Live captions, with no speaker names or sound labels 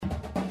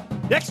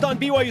Next on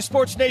BYU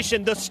Sports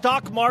Nation, the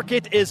stock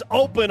market is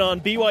open on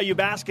BYU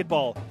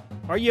basketball.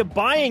 Are you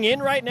buying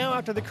in right now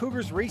after the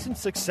Cougars' recent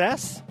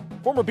success?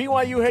 Former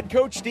BYU head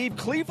coach Steve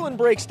Cleveland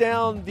breaks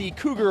down the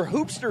Cougar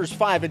Hoopsters'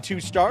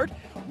 5-2 start.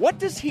 What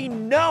does he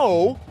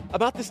know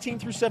about this team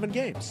through 7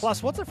 games?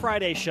 Plus, what's a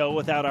Friday show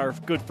without our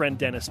good friend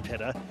Dennis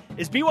Pitta?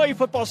 Is BYU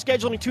football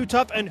scheduling too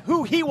tough, and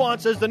who he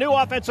wants as the new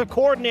offensive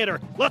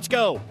coordinator? Let's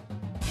go.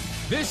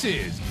 This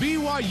is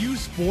BYU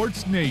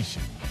Sports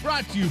Nation,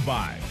 brought to you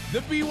by the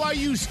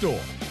BYU Store.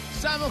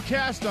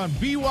 Simulcast on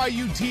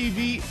BYU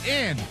TV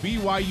and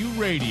BYU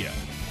Radio.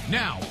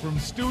 Now from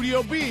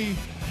Studio B,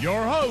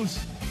 your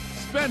hosts,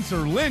 Spencer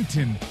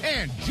Linton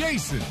and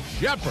Jason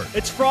Shepard.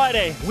 It's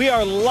Friday. We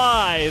are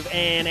live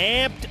and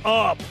amped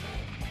up.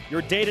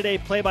 Your day-to-day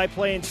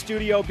play-by-play in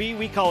Studio B.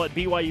 We call it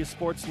BYU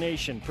Sports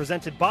Nation.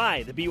 Presented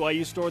by the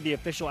BYU Store, the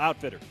official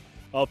outfitter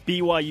of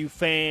BYU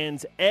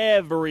fans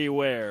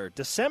everywhere.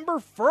 December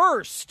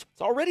 1st.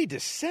 It's already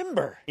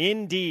December.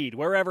 Indeed.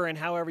 Wherever and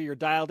however you're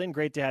dialed in,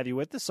 great to have you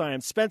with us. I am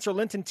Spencer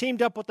Linton,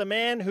 teamed up with the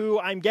man who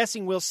I'm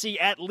guessing will see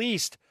at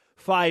least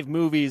 5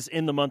 movies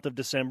in the month of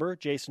December,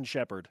 Jason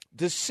Shepard.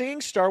 Does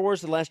seeing Star Wars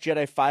The Last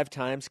Jedi 5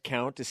 times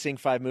count as seeing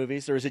 5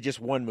 movies, or is it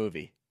just one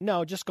movie?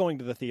 No, just going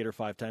to the theater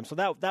 5 times. So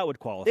that would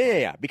qualify.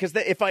 Yeah. Because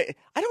if I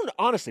don't,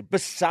 honestly,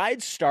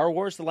 besides Star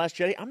Wars The Last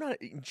Jedi, I'm not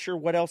sure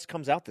what else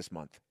comes out this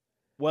month.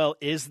 Well,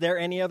 is there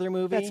any other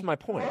movie? That's my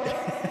point.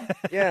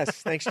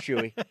 Yes, thanks,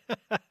 Chewie.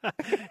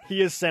 He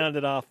has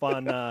sounded off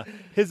on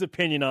his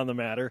opinion on the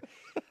matter.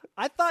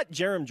 I thought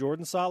Jerem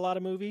Jordan saw a lot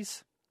of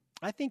movies.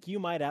 I think you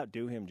might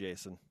outdo him,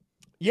 Jason.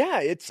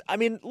 Yeah,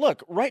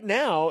 look, right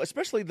now,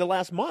 especially the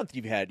last month,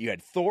 you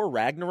had Thor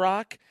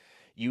Ragnarok,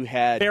 you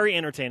had very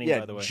entertaining,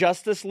 by the way.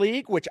 Justice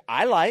League, which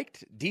I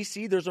liked.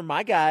 DC, those are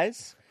my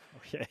guys.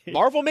 Okay.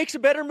 Marvel makes a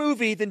better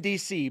movie than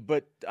DC,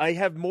 but I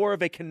have more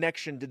of a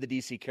connection to the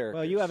DC characters.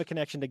 Well, you have a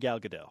connection to Gal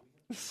Gadot,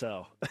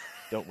 so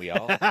don't we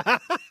all?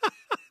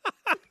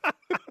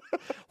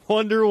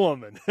 Wonder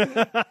Woman.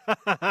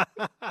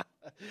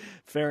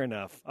 Fair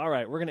enough. All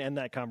right, we're going to end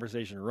that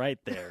conversation right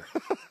there.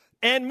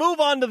 And move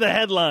on to the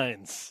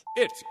headlines.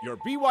 It's your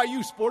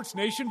BYU Sports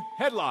Nation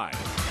headline.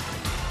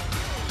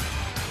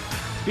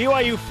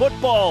 BYU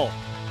football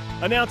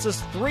announces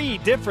 3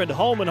 different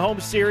home-and-home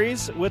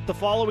series with the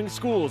following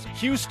schools: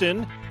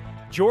 Houston,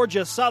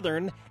 Georgia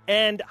Southern,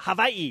 and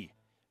Hawaii.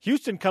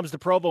 Houston comes to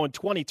Provo in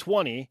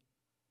 2020.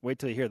 Wait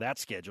till you hear that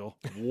schedule.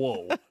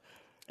 Whoa.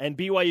 And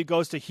BYU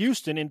goes to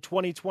Houston in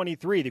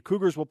 2023. The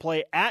Cougars will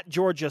play at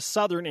Georgia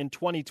Southern in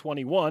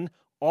 2021.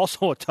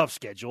 Also a tough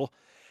schedule.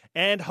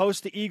 And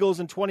host the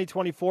Eagles in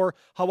 2024.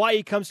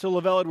 Hawaii comes to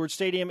LaVell Edwards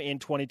Stadium in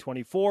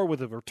 2024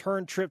 with a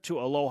return trip to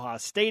Aloha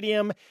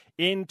Stadium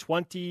in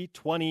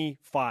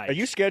 2025. Are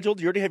you scheduled?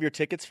 You already have your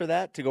tickets for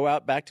that to go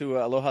out back to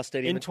Aloha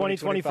Stadium in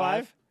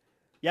 2025?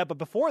 Yeah, but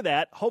before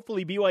that,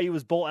 hopefully BYU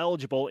is bowl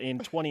eligible in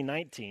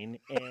 2019,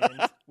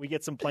 and we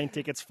get some plane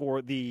tickets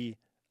for the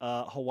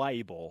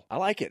Hawaii Bowl. I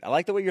like it. I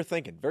like the way you're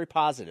thinking. Very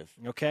positive.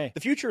 Okay.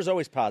 The future is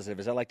always positive,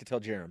 as I like to tell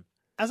Jerem.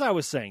 As I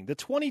was saying, the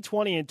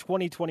 2020 and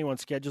 2021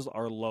 schedules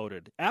are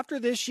loaded. After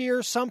this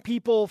year, some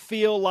people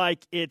feel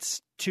like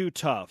it's too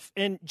tough.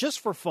 And just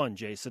for fun,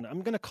 Jason,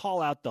 I'm going to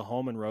call out the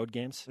home and road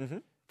games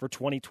for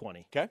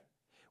 2020. Okay.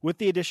 With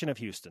the addition of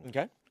Houston.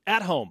 Okay.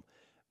 At home,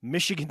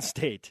 Michigan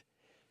State,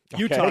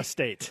 Utah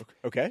State,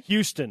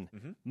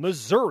 Houston,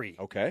 Missouri,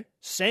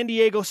 San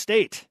Diego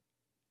State.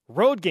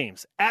 Road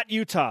games at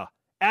Utah,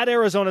 at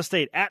Arizona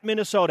State, at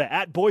Minnesota,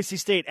 at Boise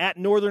State, at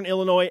Northern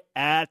Illinois,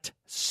 at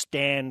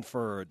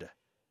Stanford.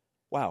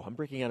 Wow, I'm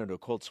breaking out into a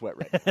cold sweat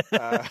right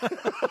now.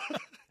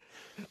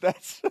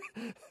 That's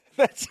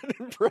an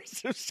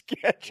impressive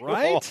schedule.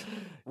 Right?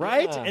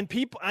 Yeah. And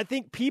I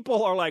think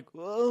people are like,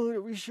 oh,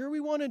 are we sure we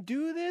want to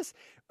do this?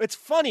 It's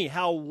funny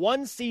how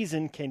one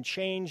season can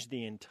change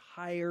the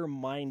entire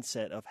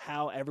mindset of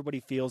how everybody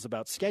feels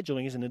about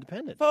scheduling as an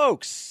independent.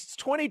 Folks, it's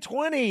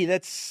 2020.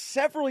 That's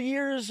several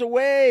years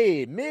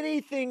away. Many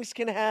things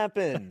can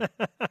happen.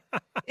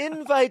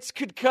 Invites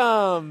could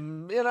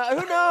come. Who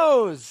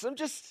knows?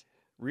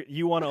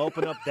 You want to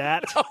open up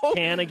that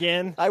can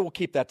again? I will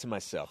keep that to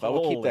myself. I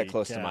will keep that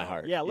close to my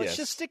heart. Yeah, let's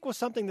just stick with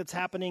something that's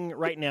happening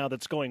right now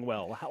that's going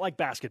well, like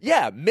basketball.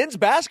 Yeah, men's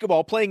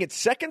basketball playing its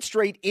second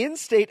straight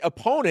in-state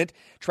opponent,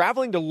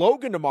 traveling to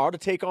Logan tomorrow to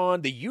take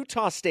on the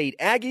Utah State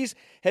Aggies.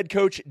 Head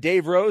coach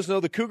Dave Rose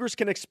knows the Cougars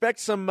can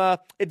expect some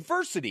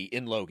adversity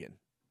in Logan.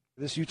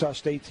 This Utah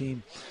State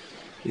team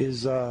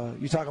is,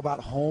 you talk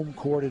about home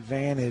court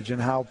advantage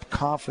and how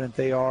confident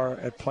they are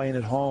at playing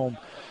at home.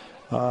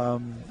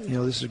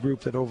 This is a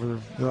group that over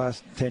the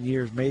last 10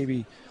 years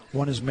maybe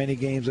won as many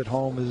games at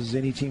home as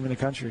any team in the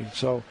country.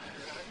 So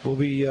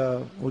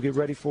we'll get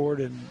ready for it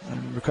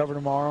and recover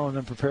tomorrow and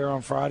then prepare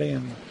on Friday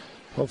and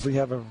hopefully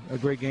have a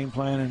great game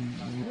plan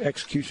and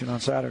execution on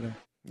Saturday.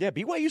 Yeah,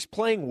 BYU's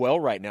playing well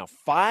right now,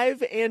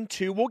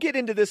 5-2. We'll get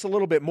into this a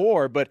little bit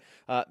more, but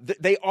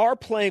they are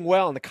playing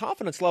well, and the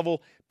confidence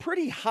level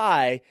pretty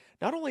high,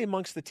 not only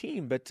amongst the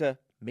team, but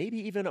maybe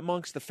even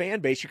amongst the fan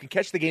base. You can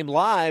catch the game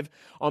live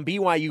on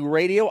BYU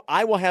Radio.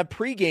 I will have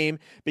pregame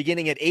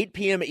beginning at 8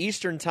 p.m.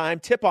 Eastern Time.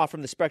 Tip-off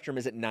from the Spectrum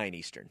is at 9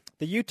 Eastern.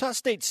 The Utah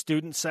State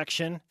student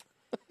section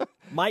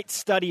might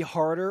study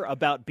harder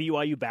about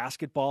BYU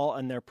basketball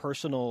and their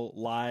personal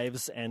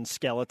lives and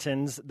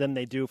skeletons than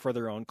they do for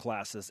their own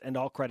classes, and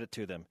all credit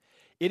to them.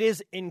 It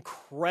is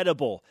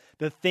incredible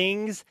the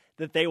things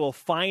that they will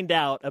find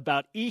out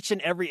about each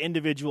and every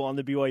individual on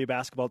the BYU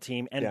basketball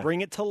team and bring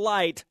it to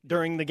light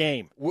during the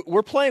game.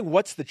 We're playing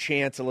What's the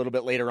Chance a little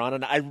bit later on,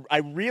 and I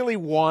really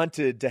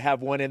wanted to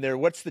have one in there.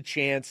 What's the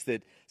chance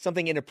that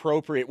something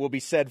inappropriate will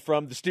be said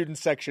from the student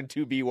section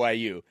to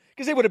BYU?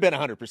 Because it would have been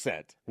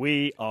 100%.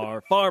 We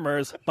are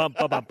farmers. Bum,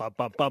 bum, bum, bum,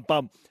 bum, bum,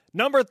 bum.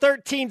 Number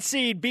 13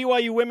 seed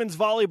BYU women's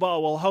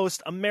volleyball will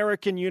host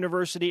American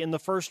University in the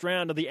first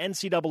round of the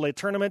NCAA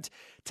tournament.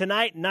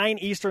 Tonight, 9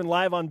 Eastern,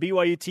 live on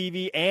BYU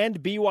TV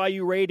and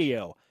BYU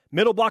Radio.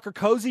 Middle blocker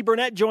Cozy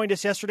Burnett joined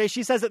us yesterday.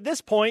 She says at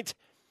this point,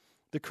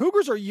 the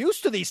Cougars are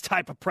used to these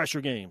type of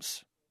pressure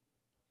games.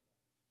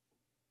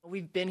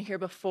 We've been here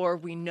before.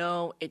 We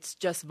know it's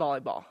just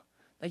volleyball.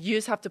 Like, you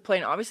just have to play,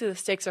 and obviously the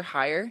stakes are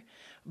higher.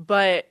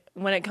 But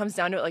when it comes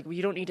down to it, like,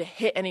 you don't need to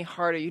hit any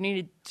harder. You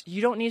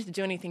don't need to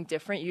do anything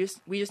different.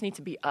 We just need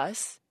to be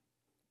us.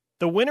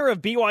 The winner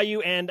of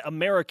BYU and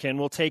American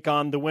will take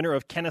on the winner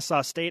of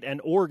Kennesaw State and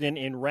Oregon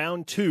in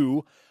round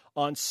 2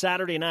 on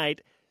Saturday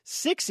night,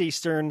 6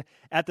 Eastern,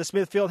 at the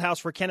Smith Fieldhouse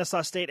for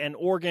Kennesaw State and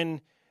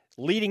Oregon,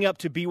 leading up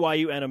to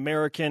BYU and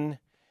American.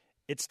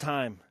 It's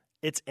time.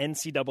 It's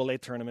NCAA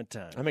tournament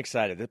time. I'm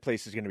excited. This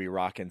place is going to be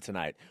rocking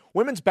tonight.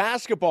 Women's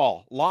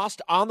basketball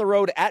lost on the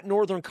road at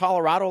Northern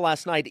Colorado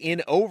last night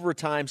in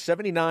overtime,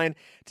 79-74.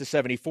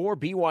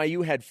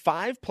 BYU had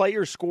 5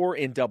 players score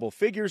in double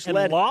figures.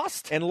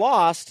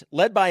 Lost,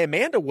 led by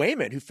Amanda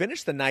Wayman, who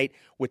finished the night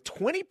with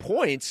 20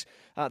 points.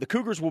 The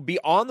Cougars will be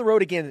on the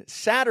road again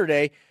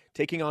Saturday,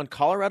 taking on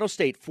Colorado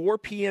State, 4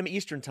 p.m.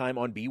 Eastern Time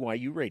on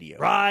BYU Radio.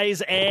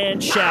 Rise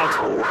and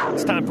shout.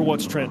 It's time for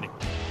What's Trending.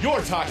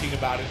 You're talking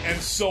about it,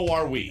 and so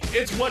are we.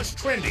 It's What's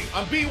Trending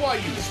on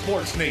BYU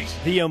Sports Nation.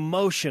 The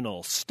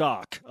emotional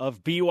stock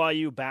of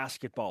BYU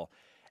basketball.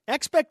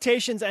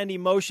 Expectations and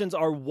emotions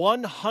are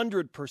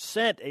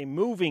 100% a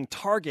moving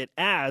target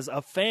as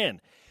a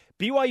fan.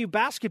 BYU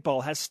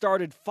basketball has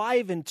started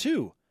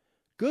 5-2.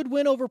 Good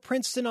win over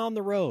Princeton on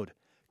the road.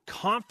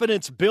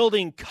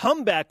 Confidence-building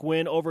comeback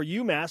win over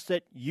UMass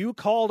that you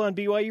called on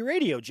BYU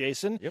Radio,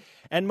 Jason. Yep.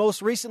 And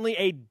most recently,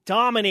 a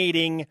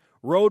dominating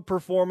road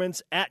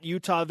performance at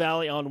Utah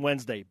Valley on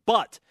Wednesday.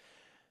 But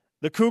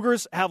the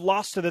Cougars have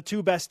lost to the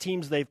 2 best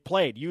teams they've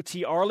played, UT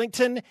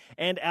Arlington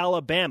and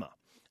Alabama.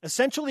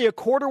 Essentially a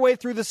quarter way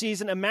through the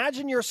season,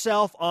 imagine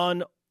yourself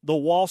on the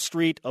Wall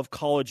Street of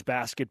college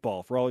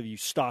basketball for all of you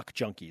stock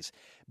junkies.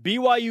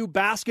 BYU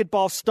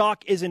basketball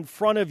stock is in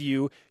front of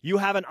you. You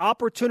have an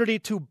opportunity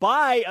to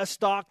buy a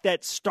stock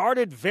that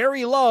started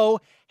very low,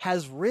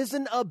 has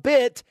risen a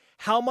bit.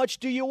 How much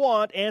do you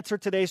want? Answer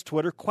today's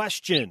Twitter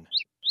question.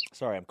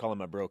 Sorry, I'm calling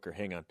my broker.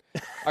 Hang on.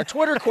 Our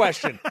Twitter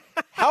question.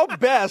 How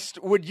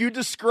best would you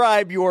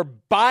describe your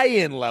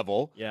buy-in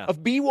level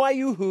of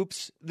BYU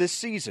hoops this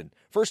season?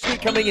 First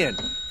tweet coming in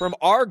from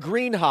R.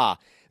 Greenha.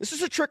 This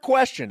is a trick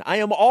question. I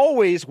am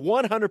always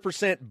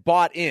 100%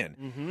 bought in.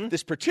 Mm-hmm.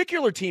 This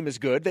particular team is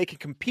good. They can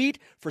compete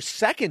for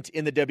second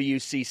in the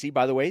WCC.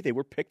 By the way, they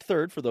were picked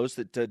third for those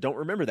that don't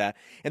remember that.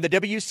 And the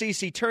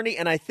WCC tourney,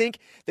 and I think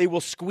they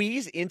will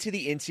squeeze into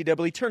the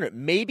NCAA tournament,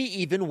 maybe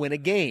even win a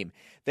game.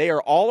 They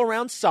are all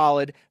around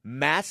solid,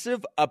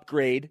 massive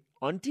upgrade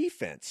on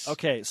defense.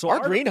 Okay, so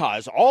our Greenhaw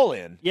is all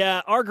in.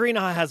 Yeah, our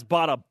Greenhaw has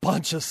bought a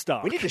bunch of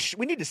stock. We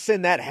need to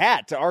send that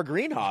hat to our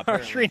Greenhaw. Our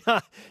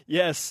Greenhaw,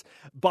 yes,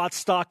 bought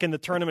stock in the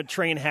tournament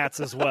train hats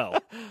as well.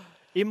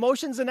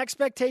 Emotions and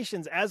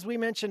expectations, as we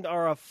mentioned,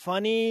 are a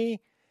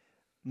funny,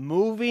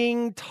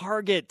 moving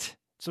target.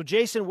 So,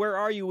 Jason, where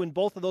are you in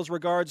both of those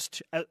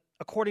regards,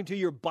 according to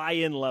your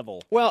buy-in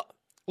level? Well,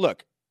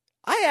 look.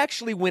 I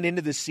actually went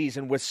into this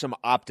season with some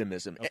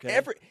optimism.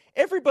 Okay.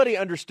 Everybody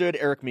understood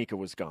Eric Mika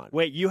was gone.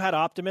 Wait, you had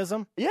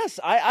optimism? Yes,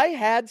 I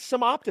had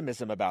some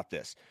optimism about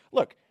this.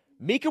 Look,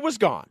 Mika was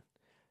gone,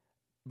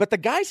 but the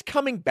guys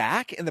coming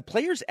back and the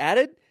players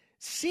added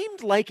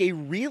seemed like a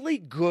really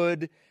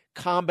good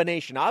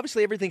combination.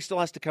 Obviously, everything still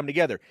has to come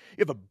together.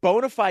 You have a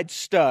bona fide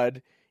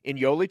stud in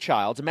Yoli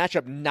Childs, a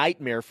matchup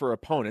nightmare for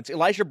opponents.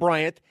 Elijah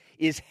Bryant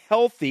is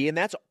healthy, and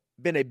that's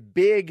been a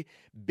big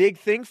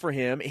thing for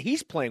him.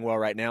 He's playing well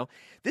right now.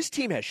 This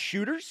team has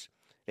shooters,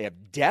 they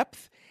have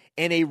depth,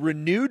 and a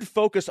renewed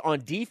focus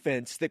on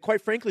defense that,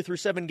 quite frankly, through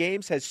 7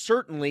 games has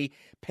certainly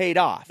paid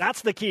off.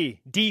 That's the key,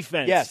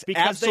 defense. Yes,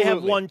 because absolutely. They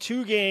have won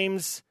 2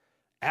 games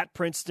at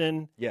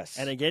Princeton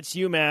and against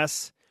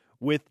UMass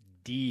with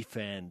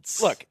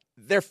defense. Look,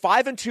 they're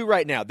 5-2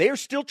 right now. They are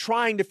still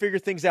trying to figure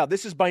things out.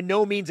 This is by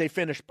no means a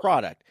finished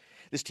product.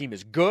 This team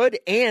is good,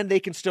 and they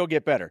can still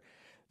get better.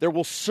 There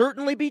will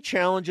certainly be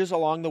challenges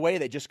along the way.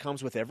 That just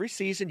comes with every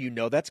season. You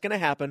know that's going to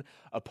happen.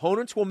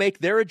 Opponents will make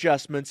their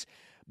adjustments.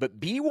 but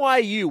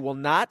BYU will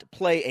not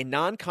play a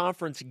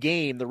non-conference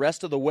game the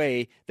rest of the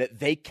way that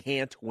they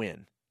can't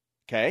win.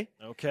 Okay?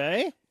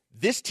 Okay.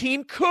 This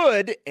team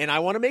could, and I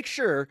want to make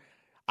sure,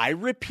 I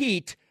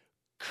repeat,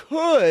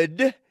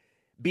 could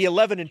be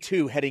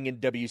 11-2 heading in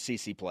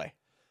WCC play.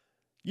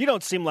 You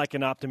don't seem like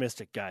an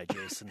optimistic guy,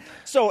 Jason.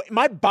 So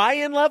my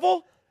buy-in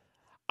level,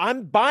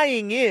 I'm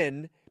buying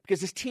in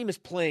because this team is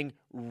playing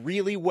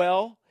really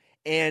well,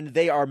 and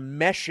they are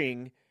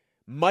meshing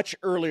much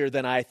earlier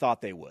than I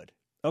thought they would.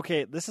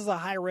 Okay, this is a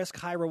high-risk,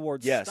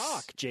 high-reward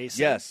stock,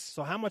 Jason. Yes.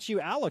 So how much are you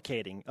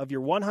allocating of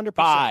your 100%?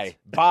 Buy.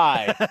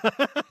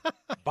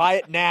 Buy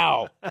it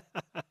now.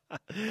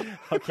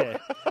 Okay.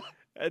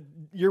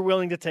 You're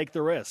willing to take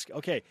the risk.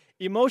 Okay.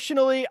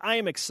 Emotionally, I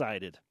am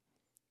excited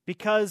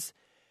because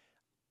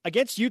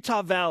against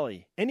Utah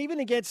Valley and even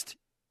against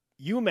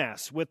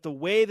UMass, with the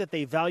way that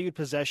they valued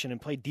possession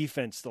and played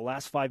defense the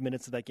last 5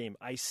 minutes of that game,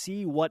 I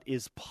see what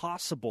is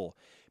possible.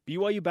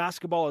 BYU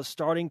basketball is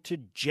starting to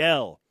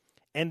gel.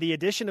 And the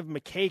addition of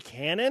McKay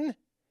Cannon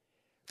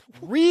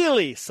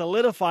really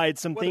solidified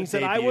some things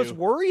that I was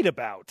worried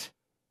about.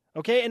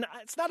 Okay, and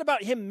it's not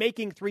about him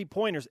making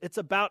three-pointers. It's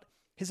about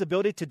his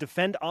ability to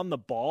defend on the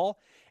ball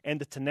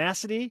and the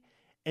tenacity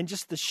and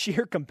just the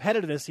sheer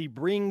competitiveness he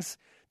brings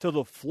to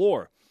the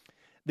floor.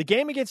 The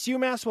game against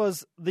UMass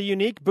was the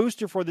unique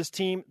booster for this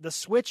team. The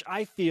switch,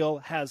 I feel,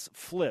 has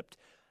flipped.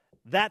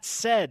 That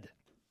said,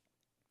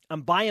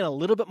 I'm buying a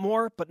little bit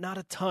more, but not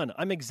a ton.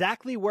 I'm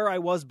exactly where I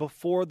was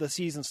before the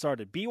season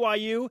started.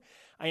 BYU,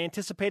 I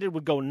anticipated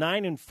would go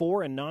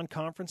 9-4 in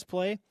non-conference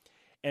play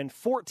and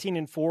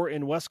 14-4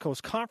 in West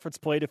Coast Conference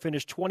play to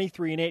finish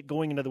 23-8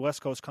 going into the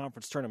West Coast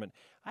Conference tournament.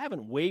 I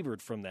haven't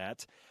wavered from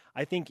that.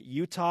 I think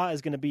Utah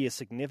is going to be a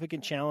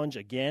significant challenge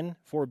again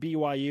for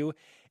BYU.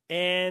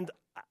 And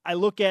I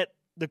look at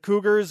the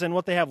Cougars and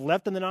what they have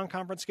left in the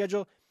non-conference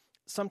schedule.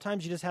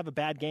 Sometimes you just have a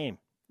bad game.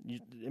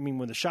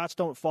 When the shots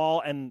don't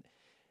fall, and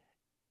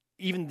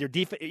even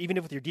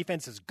if your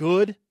defense is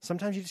good,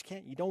 sometimes you just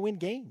can't. You don't win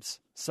games.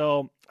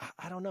 So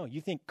I don't know.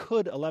 You think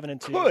could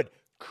 11-2?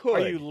 Could.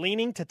 Are you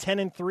leaning to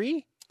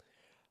 10-3?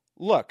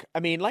 Look,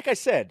 like I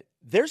said,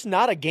 there's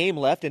not a game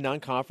left in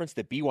non-conference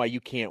that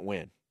BYU can't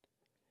win.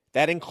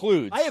 That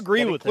includes. I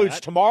agree with that. That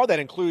includes tomorrow. That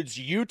includes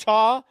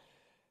Utah.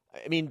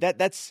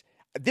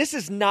 This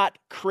is not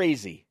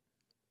crazy.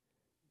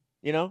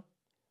 It's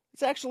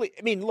actually.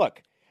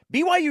 Look,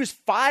 BYU's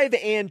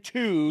 5-2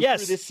 through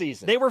this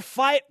season. They were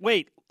 5.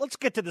 Wait, let's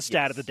get to the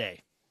stat of the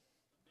day.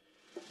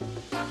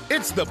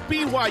 It's the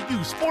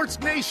BYU Sports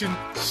Nation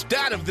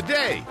stat of the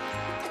day.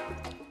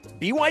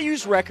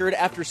 BYU's record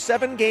after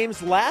 7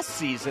 games last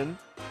season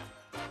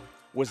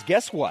was,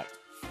 guess what?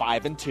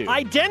 5-2.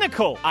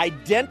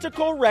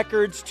 Identical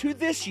records to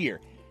this year.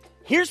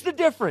 Here's the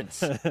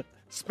difference,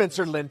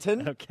 Spencer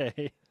Linton.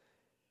 Okay.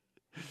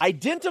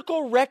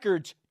 Identical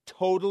records,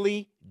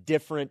 totally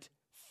different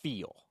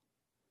feel.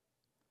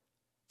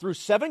 Through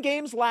 7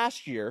 games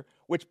last year,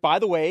 which, by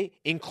the way,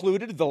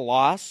 included the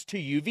loss to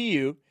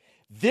UVU,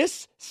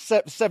 this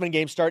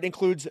 7-game start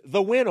includes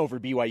the win over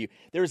BYU.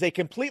 There is a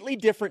completely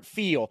different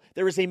feel.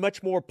 There is a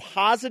much more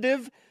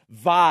positive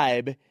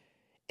vibe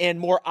and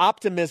more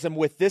optimism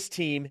with this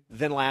team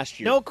than last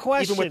year. No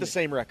question. Even with the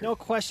same record. No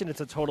question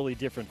it's a totally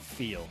different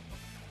feel.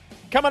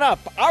 Coming up,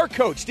 our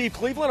coach, Steve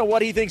Cleveland, on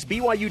what he thinks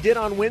BYU did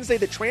on Wednesday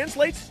that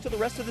translates to the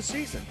rest of the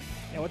season.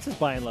 Yeah, what's his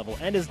buy-in level?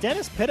 And is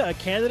Dennis Pitta a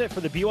candidate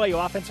for the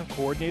BYU offensive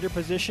coordinator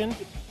position?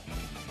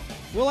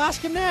 We'll ask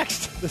him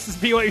next. This is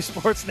BYU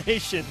Sports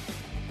Nation.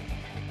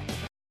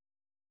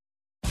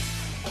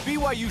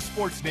 BYU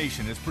Sports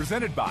Nation is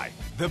presented by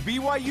The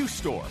BYU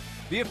Store,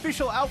 the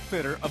official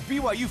outfitter of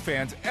BYU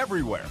fans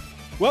everywhere.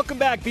 Welcome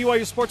back,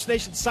 BYU Sports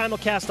Nation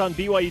simulcast on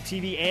BYU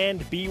TV and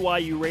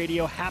BYU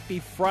Radio. Happy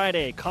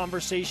Friday.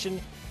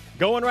 Conversation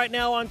going right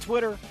now on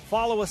Twitter.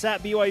 Follow us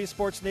at BYU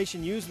Sports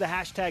Nation. Use the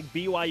hashtag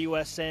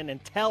BYUSN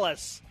and tell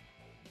us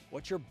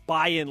what your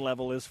buy-in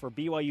level is for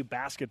BYU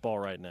basketball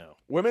right now.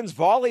 Women's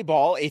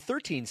volleyball, a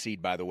 13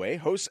 seed, by the way,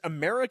 hosts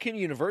American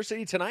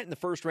University tonight in the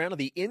first round of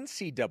the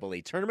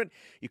NCAA tournament.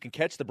 You can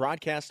catch the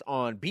broadcast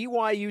on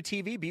BYU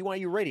TV,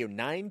 BYU Radio,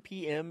 9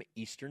 p.m.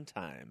 Eastern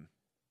Time.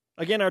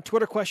 Again, our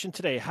Twitter question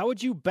today, how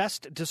would you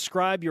best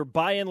describe your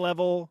buy-in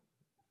level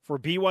for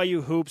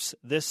BYU Hoops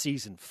this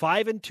season?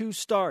 5-2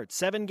 start,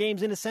 7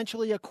 games in,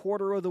 essentially a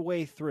quarter of the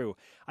way through.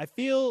 I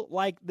feel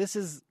like this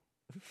is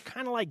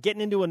kind of like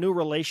getting into a new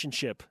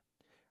relationship.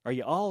 Are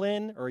you all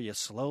in, or are you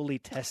slowly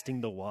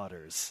testing the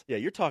waters? Yeah,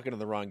 you're talking to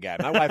the wrong guy.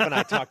 My wife and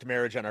I talked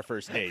marriage on our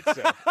first date.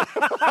 So.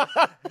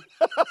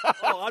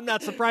 Oh, I'm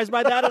not surprised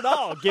by that at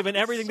all, given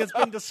everything that's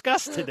been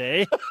discussed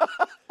today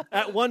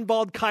at One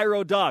Bald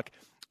Cairo Dock.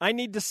 I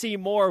need to see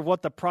more of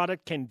what the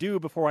product can do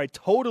before I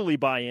totally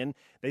buy in.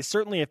 They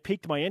certainly have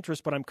piqued my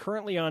interest, but I'm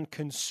currently on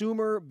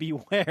consumer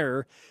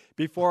beware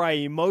before I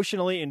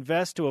emotionally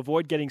invest to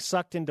avoid getting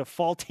sucked into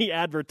faulty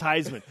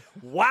advertisement.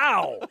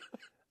 Wow!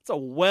 That's a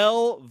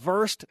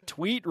well-versed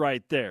tweet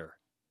right there.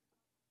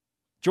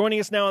 Joining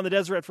us now on the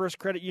Deseret First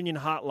Credit Union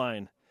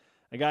hotline,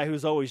 a guy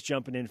who's always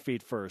jumping in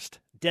feet first,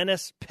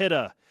 Dennis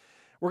Pitta.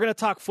 We're going to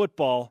talk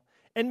football,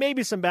 and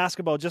maybe some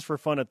basketball just for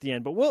fun at the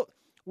end. But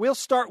we'll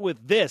start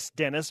with this,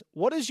 Dennis.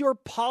 What is your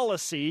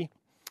policy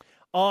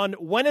on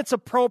when it's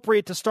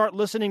appropriate to start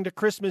listening to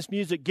Christmas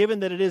music, given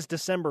that it is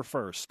December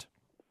 1st?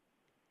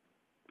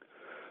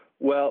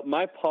 Well,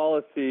 my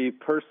policy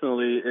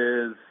personally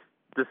is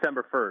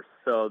December 1st,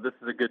 so this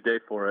is a good day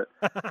for it.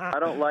 I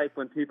don't like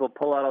when people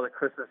pull out all the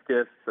Christmas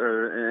gifts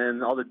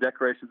and all the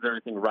decorations and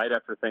everything right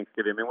after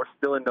Thanksgiving. I mean, we're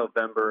still in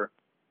November.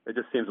 It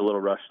just seems a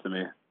little rushed to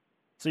me.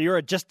 So you're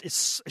a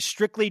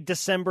strictly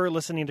December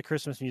listening to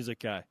Christmas music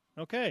guy.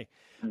 Okay.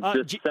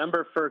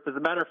 December 1st. As a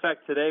matter of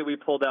fact, today we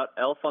pulled out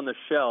Elf on the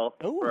Shelf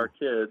for our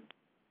kids.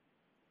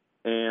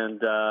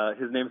 And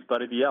his name's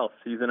Buddy the Elf.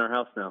 He's in our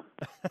house now.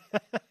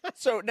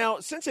 So now,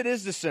 since it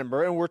is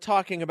December and we're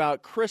talking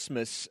about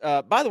Christmas,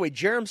 by the way,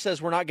 Jerem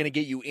says we're not going to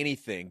get you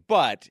anything.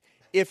 But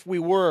if we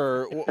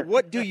were,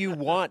 what do you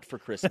want for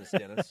Christmas,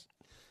 Dennis?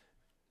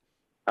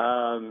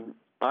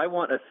 I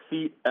want a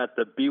seat at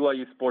the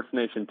BYU Sports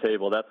Nation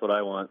table. That's what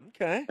I want.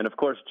 Okay. And, of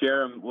course,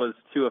 Jerem was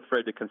too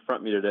afraid to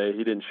confront me today.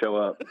 He didn't show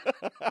up.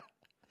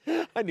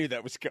 I knew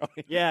that was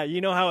coming. Yeah,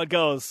 you know how it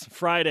goes.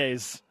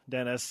 Fridays,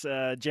 Dennis.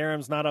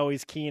 Jerem's not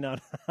always keen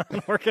on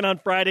working on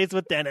Fridays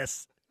with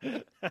Dennis.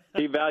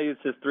 He values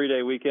his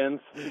 3-day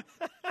weekends.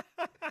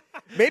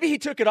 Maybe he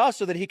took it off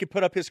so that he could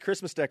put up his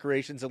Christmas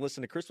decorations and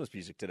listen to Christmas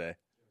music today.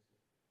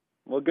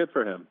 Well, good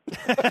for him.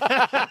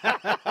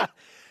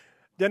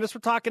 Dennis,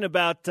 we're talking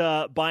about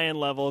buy-in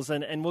levels,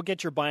 and we'll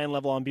get your buy-in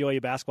level on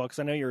BYU basketball because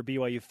I know you're a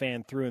BYU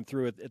fan through and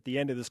through at the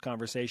end of this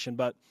conversation,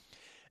 but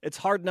it's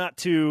hard not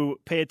to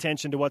pay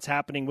attention to what's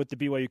happening with the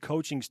BYU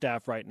coaching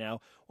staff right now.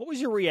 What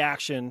was your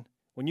reaction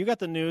when you got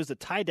the news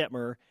that Ty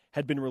Detmer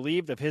had been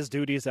relieved of his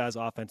duties as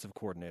offensive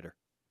coordinator?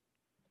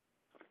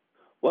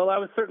 Well, I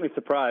was certainly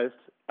surprised.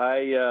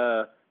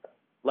 I,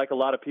 like a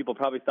lot of people,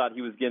 probably thought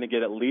he was going to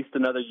get at least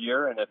another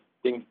year, and if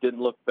things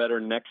didn't look better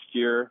next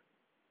year,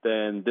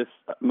 then this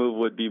move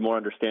would be more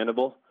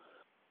understandable.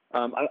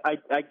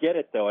 I get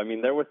it, though. I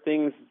mean, there were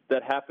things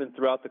that happened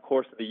throughout the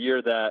course of the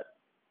year that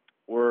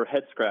were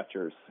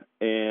head-scratchers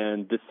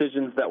and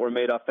decisions that were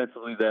made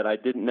offensively that I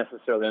didn't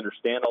necessarily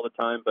understand all the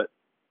time. But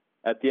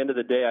at the end of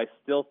the day, I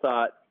still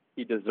thought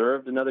he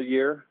deserved another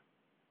year,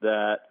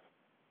 that,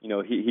 you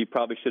know, he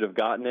probably should have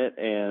gotten it.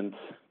 And,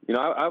 you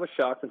know, I was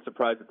shocked and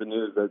surprised at the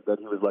news that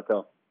he was let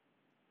go.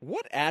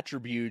 What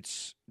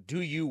attributes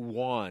do you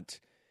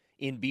want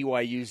in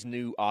BYU's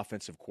new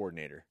offensive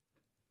coordinator?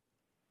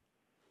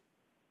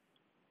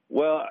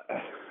 Well,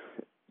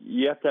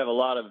 you have to have a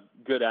lot of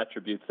good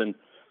attributes. And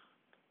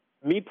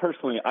me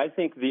personally, I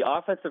think the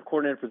offensive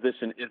coordinator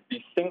position is the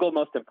single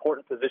most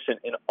important position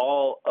in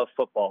all of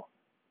football.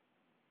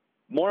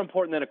 More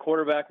important than a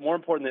quarterback, more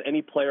important than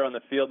any player on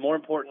the field, more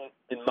important,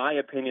 in my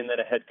opinion, than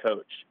a head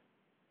coach.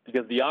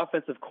 Because the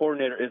offensive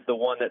coordinator is the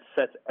one that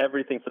sets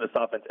everything for this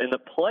offense. And the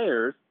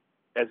players,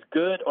 as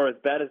good or as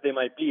bad as they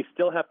might be,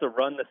 still have to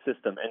run the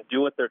system and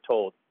do what they're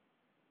told.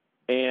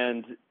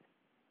 And,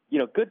 you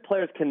know, good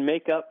players can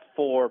make up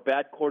for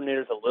bad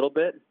coordinators a little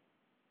bit,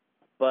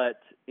 but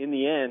in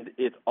the end,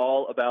 it's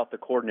all about the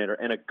coordinator.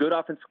 And a good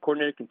offensive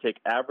coordinator can take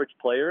average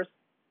players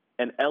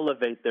and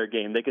elevate their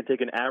game. They can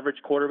take an average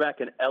quarterback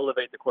and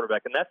elevate the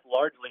quarterback. And that's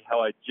largely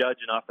how I judge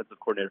an offensive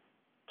coordinator.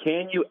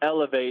 Can you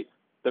elevate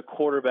the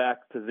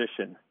quarterback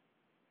position?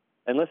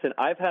 And listen,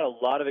 I've had a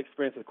lot of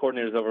experience with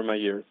coordinators over my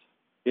years.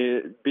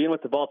 Being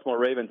with the Baltimore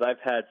Ravens, I've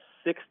had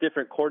 6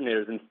 different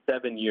coordinators in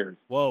 7 years.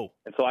 Whoa.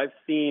 And so I've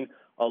seen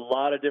a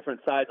lot of different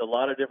sides, a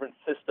lot of different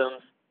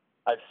systems.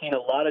 I've seen a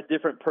lot of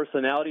different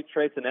personality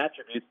traits and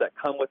attributes that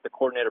come with the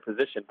coordinator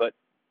position. But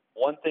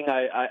one thing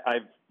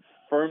I've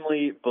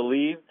firmly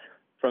believed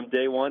from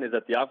day one is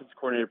that the offensive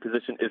coordinator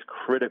position is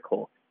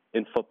critical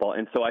in football.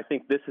 And so I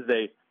think this is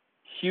a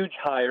huge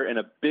hire and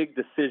a big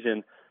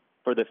decision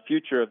for the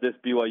future of this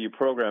BYU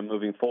program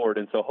moving forward.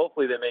 And so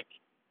hopefully they make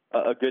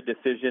a good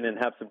decision and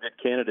have some good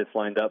candidates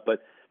lined up.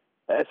 But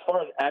as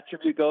far as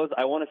attribute goes,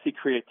 I want to see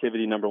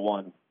creativity, number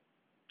one.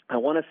 I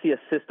want to see a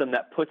system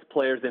that puts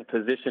players in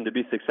position to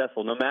be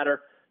successful, no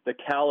matter the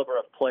caliber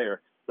of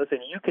player. Listen,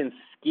 you can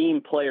scheme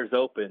players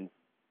open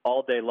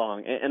all day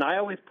long. And I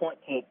always point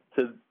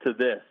to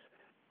this.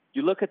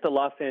 You look at the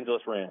Los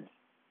Angeles Rams.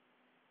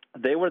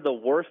 They were the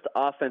worst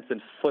offense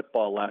in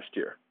football last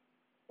year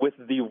with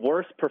the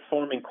worst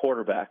performing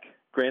quarterback.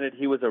 Granted,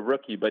 he was a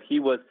rookie, but he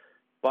was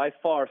by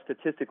far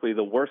statistically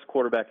the worst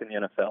quarterback in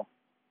the NFL.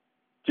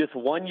 Just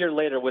 1 year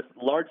later, with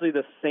largely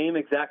the same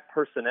exact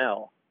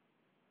personnel,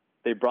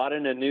 they brought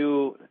in a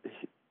new,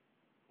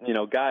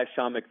 guy,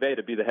 Sean McVay,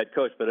 to be the head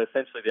coach, but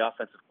essentially the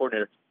offensive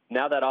coordinator.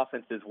 Now that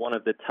offense is one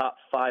of the top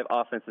 5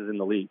 offenses in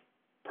the league.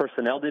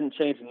 Personnel didn't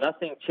change.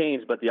 Nothing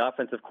changed but the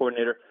offensive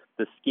coordinator,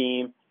 the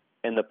scheme,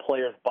 and the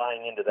players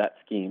buying into that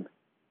scheme.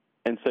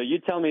 And so you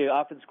tell me the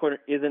offensive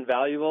coordinator isn't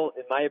valuable.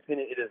 In my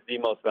opinion, it is the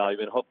most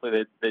valuable, and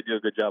hopefully they do a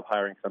good job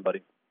hiring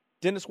somebody.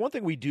 Dennis, one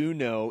thing we do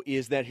know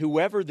is that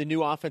whoever the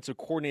new offensive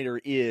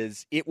coordinator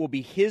is, it will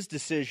be his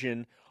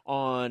decision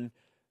on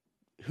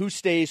who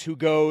stays, who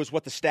goes,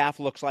 what the staff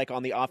looks like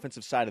on the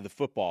offensive side of the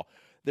football.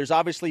 There's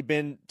obviously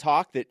been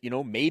talk that,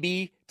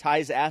 maybe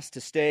Ty's asked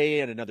to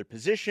stay at another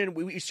position.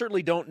 We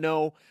certainly don't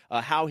know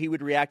how he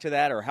would react to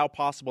that or how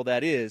possible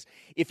that is.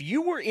 If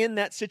you were in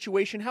that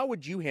situation, how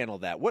would you handle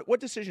that? What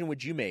decision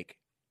would you make?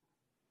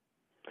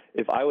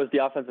 If I was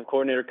the offensive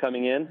coordinator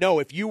coming in? No,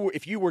 if you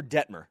were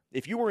Detmer,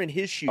 if you were in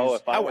his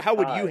shoes, how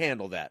would you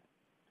handle that?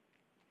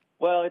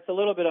 Well, it's a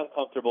little bit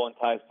uncomfortable in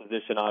Ty's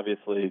position,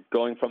 obviously,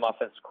 going from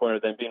offensive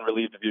coordinator, then being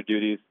relieved of your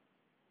duties.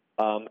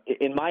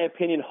 In my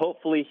opinion,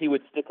 hopefully he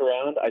would stick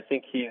around. I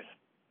think he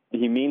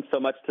means so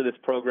much to this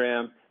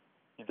program.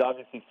 He's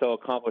obviously so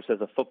accomplished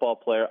as a football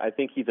player. I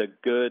think he's a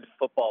good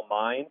football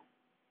mind.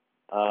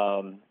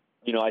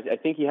 I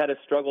think he had his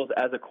struggles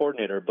as a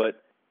coordinator,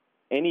 but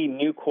any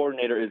new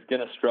coordinator is going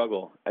to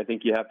struggle. I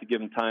think you have to give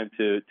them time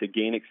to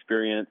gain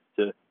experience,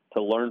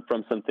 to learn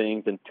from some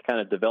things, and to kind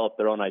of develop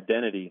their own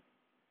identity.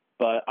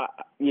 But,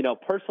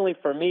 personally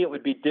for me, it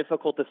would be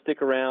difficult to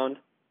stick around.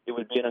 It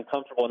would be an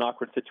uncomfortable and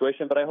awkward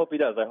situation, but I hope he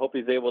does. I hope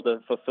he's able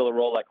to fulfill a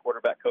role like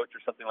quarterback coach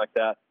or something like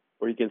that,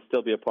 where he can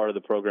still be a part of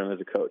the program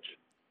as a coach.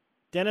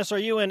 Dennis, are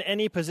you in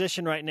any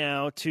position right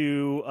now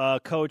to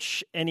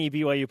coach any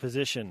BYU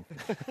position?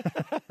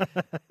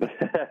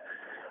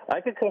 I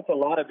could coach a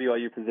lot of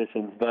BYU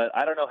positions, but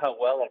I don't know how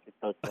well I could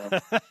coach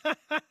them.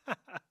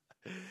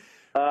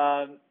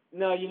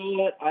 No, you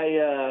know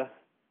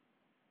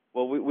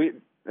what? We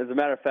as a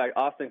matter of fact,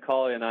 Austin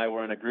Colley and I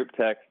were in a group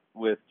text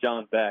with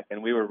John Beck,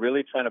 and we were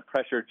really trying to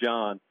pressure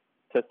John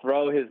to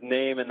throw his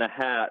name in the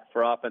hat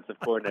for offensive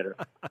coordinator.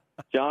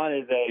 John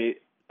is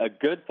a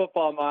good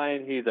football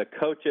mind. He's a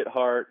coach at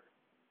heart.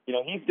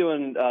 He's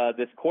doing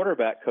this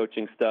quarterback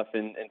coaching stuff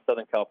in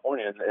Southern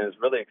California and is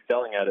really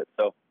excelling at it.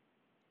 So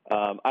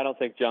I don't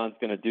think John's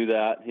going to do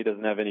that. He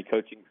doesn't have any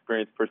coaching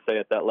experience per se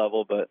at that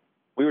level, but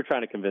we were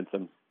trying to convince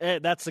him.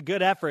 That's a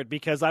good effort,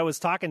 because I was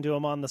talking to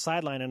him on the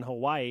sideline in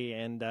Hawaii,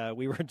 and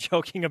we were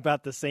joking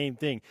about the same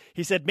thing.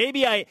 He said,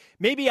 maybe I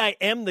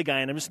am the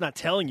guy, and I'm just not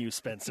telling you,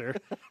 Spencer.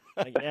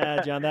 Like,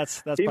 yeah, John,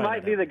 that's he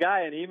might be the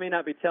guy, and he may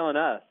not be telling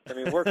us. I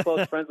mean, we're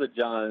close friends with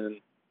John,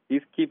 and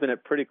he's keeping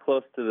it pretty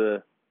close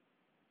to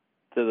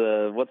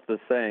the what's the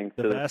saying?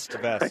 The best,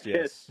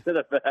 yes. To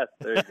the best.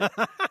 There you go.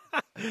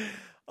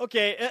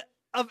 Okay,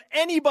 of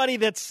anybody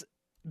that's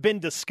been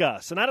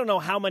discussed, and I don't know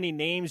how many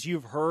names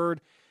you've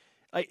heard,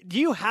 do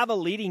you have a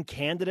leading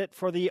candidate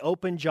for the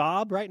open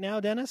job right now,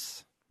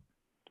 Dennis?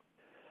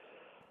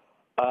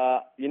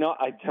 I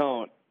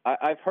don't.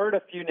 I've heard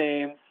a few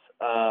names.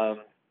 I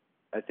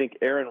think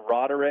Aaron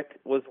Roderick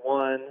was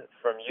one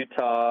from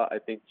Utah. I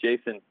think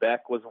Jason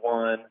Beck was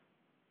one.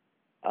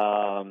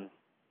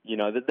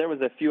 There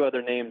was a few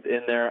other names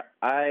in there.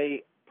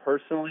 I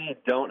personally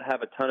don't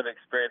have a ton of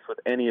experience with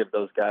any of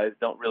those guys.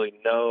 Don't really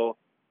know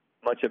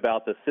much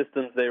about the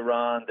systems they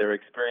run, their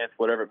experience,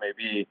 whatever it may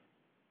be.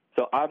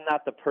 So I'm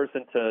not the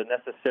person to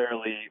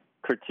necessarily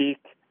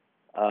critique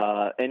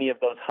any of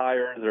those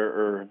hires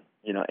or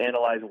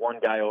analyze one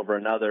guy over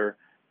another.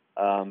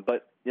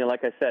 But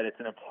like I said, it's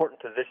an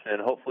important position,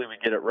 and hopefully we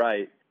get it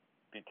right,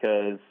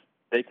 because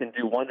they can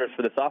do wonders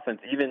for this offense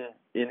even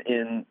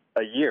in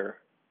a year.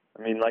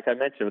 I mean, like I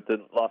mentioned with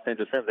the Los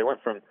Angeles Rams, they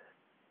went from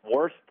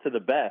worst to the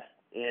best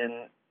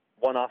in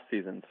one off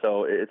season.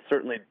 So it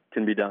certainly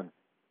can be done.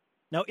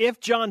 Now, if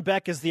John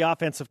Beck is the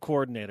offensive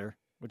coordinator,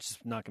 which is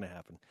not going to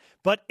happen,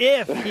 but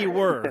if he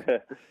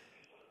were,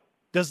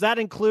 does that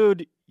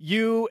include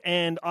you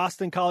and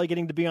Austin Colley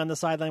getting to be on the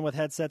sideline with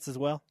headsets as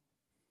well?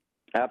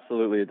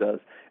 Absolutely, it does.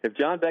 If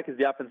John Beck is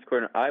the offensive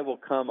coordinator, I will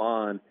come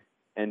on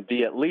and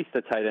be at least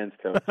a tight ends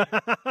coach.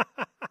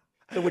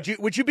 So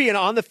would you be an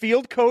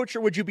on-the-field coach,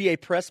 or would you be a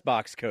press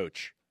box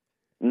coach?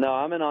 No,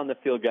 I'm an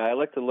on-the-field guy. I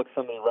like to look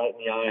somebody right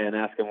in the eye and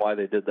ask them why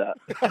they did that,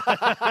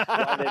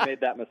 why they made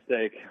that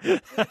mistake.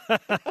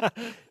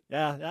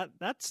 Yeah,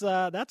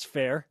 that's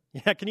fair.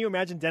 Yeah, can you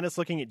imagine Dennis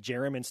looking at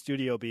Jerem in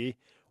Studio B?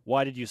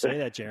 Why did you say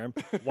that, Jerem?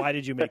 Why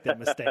did you make that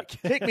mistake?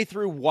 Take me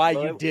through why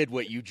you did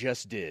what you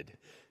just did.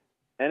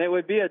 And it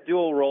would be a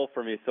dual role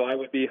for me. So I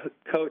would be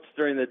coach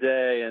during the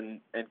day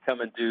and come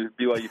and do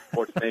BYU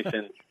Sports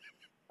Nation.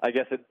 I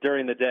guess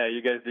during the day.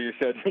 You guys do your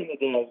show during the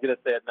day. I was going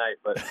to say at night,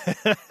 but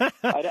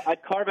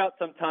I'd carve out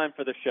some time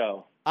for the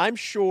show. I'm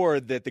sure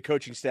that the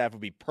coaching staff would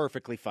be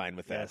perfectly fine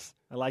with that. Yes,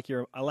 I like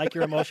your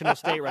emotional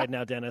state right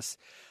now, Dennis.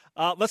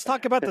 Let's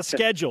talk about the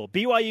schedule.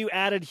 BYU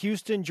added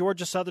Houston,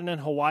 Georgia Southern,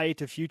 and Hawaii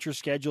to future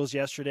schedules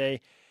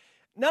yesterday.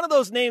 None of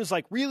those names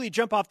really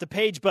jump off the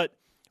page, but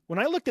when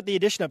I looked at the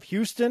addition of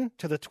Houston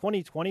to the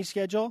 2020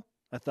 schedule,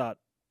 I thought,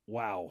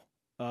 wow.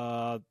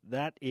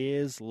 That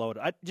is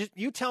loaded.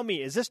 You tell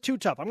me, is this too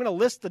tough? I'm going to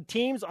list the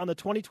teams on the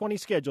 2020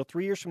 schedule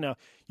 3 years from now.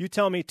 You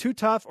tell me, too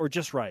tough or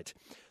just right?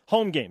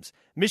 Home games: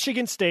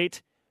 Michigan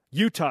State,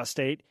 Utah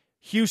State,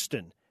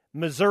 Houston,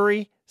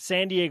 Missouri,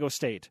 San Diego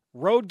State.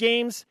 Road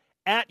games: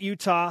 at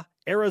Utah,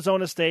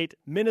 Arizona State,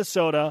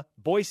 Minnesota,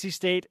 Boise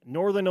State,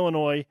 Northern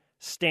Illinois,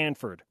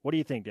 Stanford. What do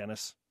you think,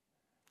 Dennis?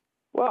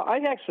 Well, I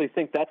actually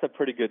think that's a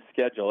pretty good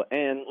schedule.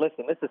 And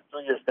listen, this is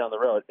 3 years down the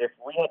road. If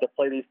we had to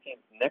play these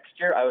teams next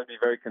year, I would be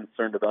very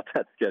concerned about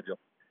that schedule.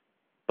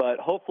 But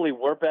hopefully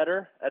we're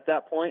better at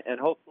that point, and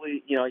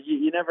hopefully,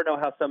 you never know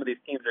how some of these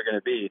teams are going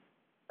to be.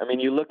 I mean,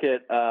 you look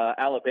at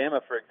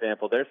Alabama, for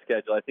example, their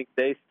schedule. I think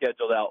they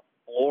scheduled out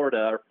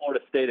Florida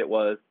State it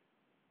was,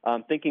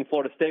 thinking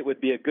Florida State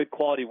would be a good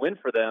quality win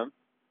for them.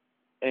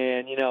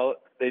 And,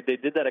 they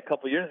did that a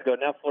couple years ago.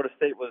 Now Florida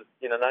State was,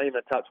 not even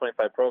a top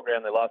 25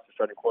 program. They lost their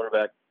starting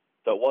quarterback,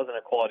 so it wasn't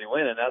a quality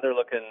win. And now they're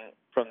looking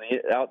from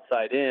the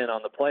outside in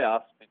on the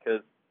playoffs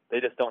because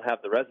they just don't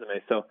have the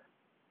resume. So,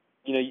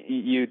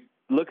 you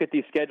look at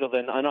these schedules,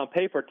 and on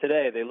paper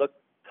today they look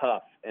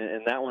tough,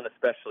 and that one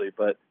especially.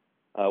 But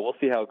we'll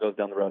see how it goes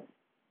down the road.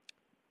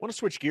 I want to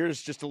switch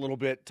gears just a little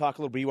bit, talk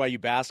a little BYU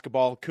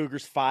basketball.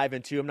 Cougars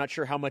 5-2. I'm not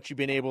sure how much you've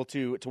been able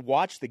to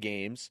watch the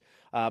games,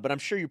 but I'm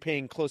sure you're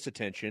paying close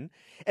attention.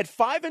 At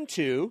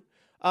 5-2,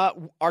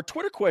 our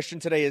Twitter question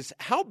today is,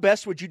 how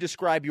best would you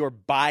describe your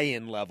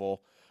buy-in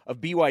level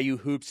of BYU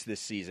Hoops this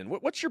season?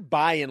 What's your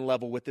buy-in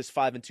level with this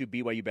 5-2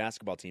 BYU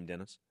basketball team,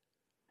 Dennis?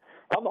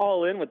 I'm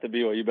all in with the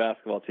BYU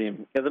basketball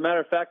team. As a matter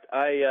of fact,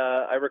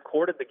 I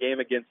recorded the game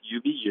against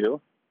UVU.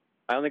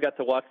 I only got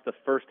to watch the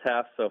first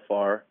half so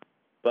far.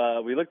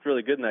 But we looked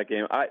really good in that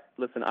game.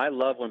 I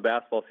love when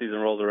basketball season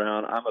rolls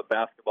around. I'm a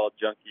basketball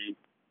junkie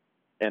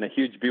and a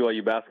huge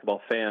BYU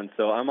basketball fan,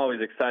 so I'm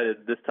always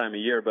excited this time of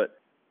year. But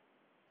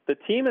the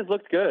team has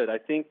looked good. I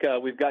think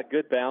we've got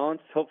good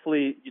balance.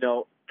 Hopefully,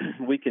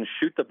 we can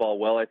shoot the ball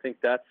well. I think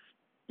that's,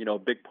 a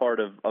big part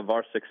of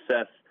our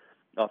success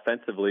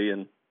offensively.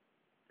 And,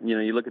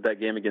 you look at that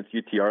game against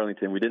UT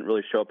Arlington. We didn't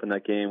really show up in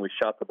that game. We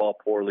shot the ball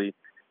poorly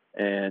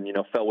and,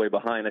 fell way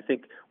behind. I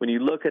think when you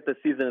look at the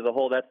season as a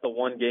whole, that's the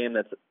one game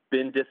that's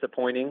been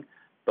disappointing.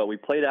 But we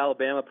played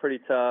Alabama pretty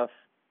tough.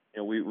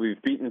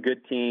 We've beaten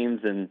good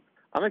teams, and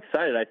I'm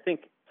excited. I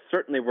think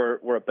certainly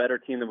we're a better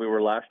team than we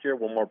were last year.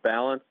 We're more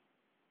balanced.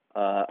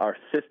 Our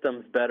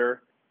system's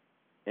better,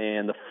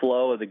 and the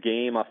flow of the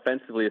game,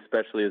 offensively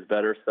especially, is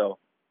better. So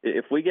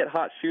if we get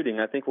hot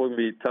shooting, I think we're going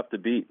to be tough to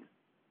beat.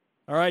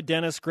 All right,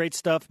 Dennis, great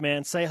stuff,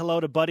 man. Say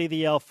hello to Buddy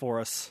the Elf for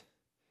us.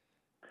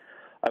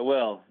 I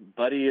will.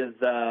 Buddy is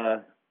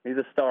he's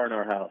a star in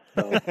our house,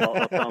 so I'll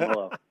tell him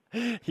hello.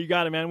 You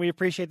got it, man. We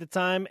appreciate the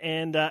time,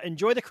 and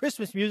enjoy the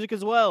Christmas music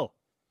as well.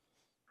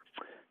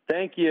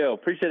 Thank you.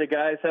 Appreciate it,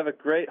 guys. Have a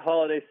great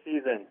holiday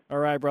season. All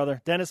right,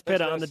 brother. Dennis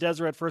Pitta Thanks, on the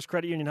Deseret First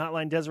Credit Union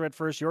Hotline. Deseret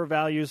First, your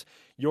values,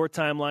 your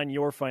timeline,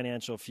 your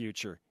financial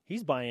future.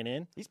 He's buying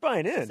in. He's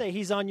buying in. I'd say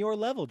he's on your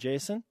level,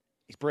 Jason.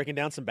 He's breaking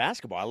down some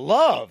basketball. I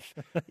love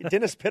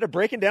Dennis Pitta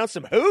breaking down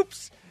some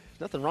hoops.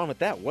 There's nothing wrong with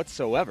that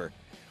whatsoever.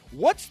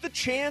 What's the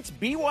chance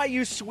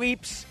BYU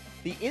sweeps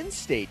the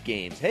in-state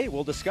games? Hey,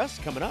 we'll discuss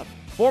coming up.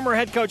 Former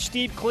head coach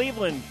Steve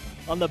Cleveland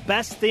on the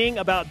best thing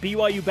about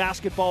BYU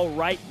basketball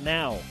right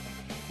now.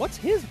 What's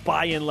his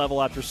buy-in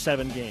level after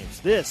 7 games?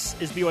 This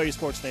is BYU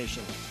Sports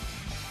Nation.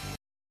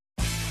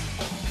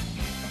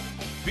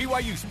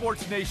 BYU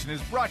Sports Nation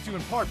is brought to you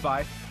in part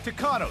by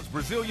Tucano's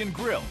Brazilian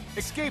Grill.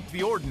 Escape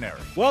the ordinary.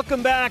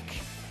 Welcome back,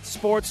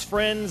 sports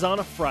friends, on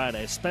a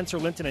Friday. Spencer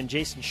Linton and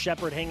Jason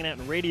Shepard hanging out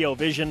in Radio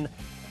Vision.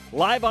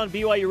 Live on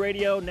BYU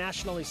Radio,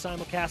 nationally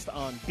simulcast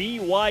on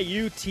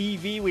BYU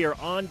TV. We are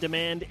on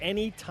demand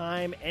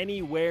anytime,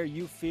 anywhere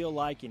you feel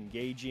like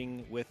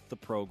engaging with the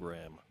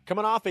program.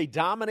 Coming off a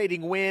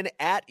dominating win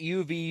at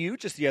UVU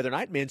just the other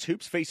night, men's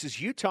hoops faces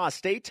Utah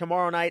State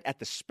tomorrow night at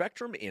the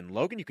Spectrum in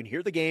Logan. You can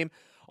hear the game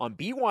on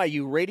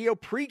BYU Radio,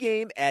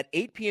 pregame at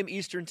 8 p.m.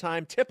 Eastern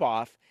Time,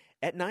 tip-off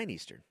at 9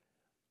 Eastern.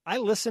 I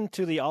listened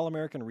to the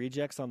All-American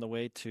Rejects on the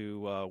way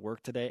to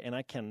work today, and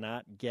I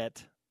cannot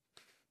get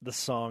the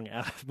song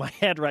out of my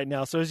head right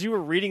now. So as you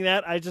were reading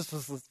that, I just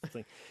was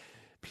listening.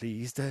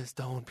 Please just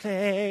don't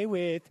play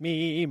with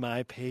me.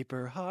 My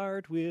paper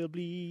heart will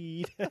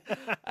bleed.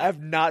 I have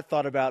not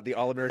thought about the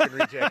All-American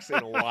Rejects in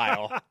a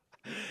while.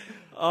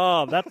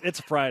 Oh,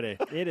 it's Friday.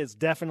 It is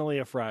definitely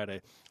a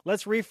Friday.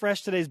 Let's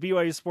refresh today's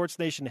BYU Sports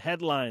Nation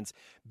headlines.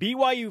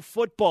 BYU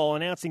football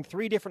announcing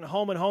 3 different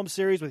home-and-home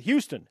series with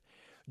Houston,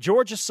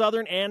 Georgia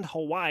Southern, and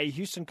Hawaii.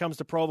 Houston comes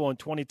to Provo in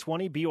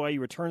 2020. BYU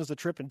returns the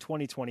trip in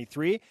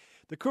 2023.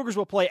 The Cougars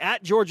will play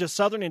at Georgia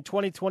Southern in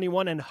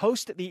 2021 and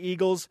host the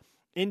Eagles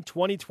in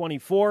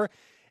 2024.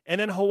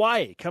 And then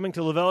Hawaii coming to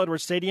LaVell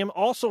Edwards Stadium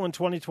also in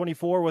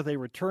 2024 with a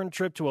return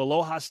trip to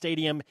Aloha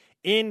Stadium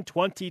in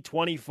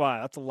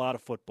 2025. That's a lot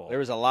of football.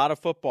 There is a lot of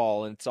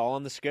football, and it's all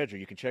on the schedule.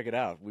 You can check it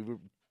out.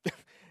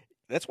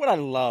 That's what I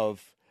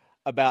love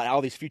about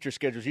all these future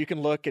schedules. You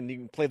can look and you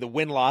can play the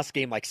win-loss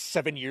game like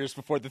 7 years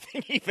before the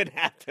thing even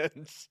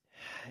happens.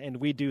 And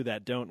we do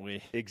that, don't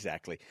we?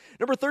 Exactly.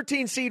 Number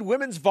 13 seed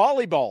women's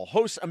volleyball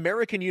hosts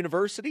American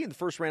University in the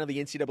first round of the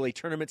NCAA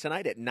tournament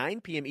tonight at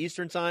 9 p.m.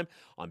 Eastern Time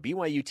on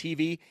BYU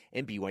TV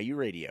and BYU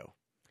Radio.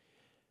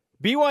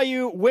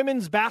 BYU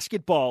women's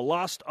basketball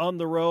lost on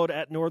the road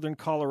at Northern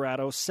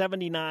Colorado,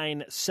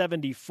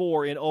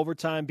 79-74 in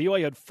overtime.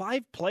 BYU had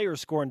 5 players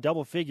score in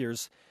double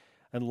figures.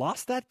 and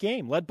lost that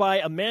game, led by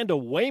Amanda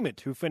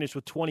Weymouth, who finished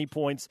with 20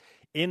 points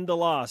in the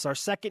loss. Our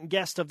second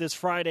guest of this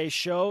Friday's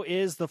show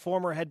is the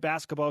former head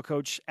basketball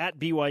coach at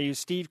BYU,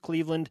 Steve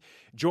Cleveland,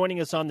 joining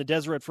us on the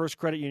Deseret First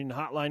Credit Union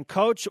hotline.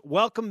 Coach,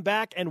 welcome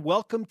back and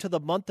welcome to the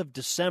month of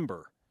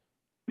December.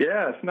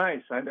 Yeah, it's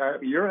nice.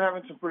 You're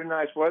having some pretty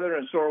nice weather,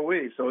 and so are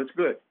we, so it's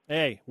good.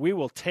 Hey, we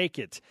will take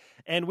it.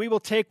 And we will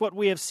take what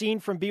we have seen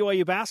from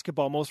BYU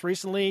basketball, most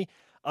recently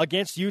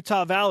against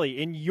Utah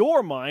Valley. In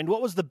your mind,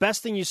 what was the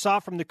best thing you saw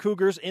from the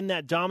Cougars in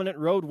that dominant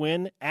road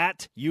win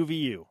at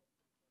UVU?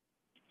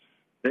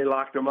 They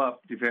locked them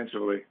up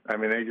defensively. I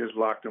mean, they just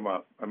locked them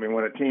up. I mean,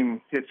 when a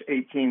team hits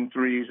 18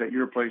 threes at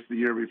your place the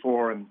year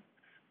before and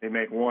they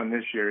make one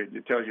this year,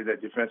 it tells you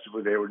that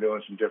defensively they were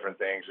doing some different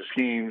things. The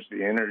schemes,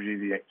 the energy,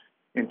 the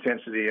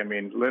intensity. I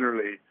mean,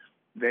 literally,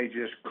 they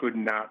just could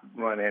not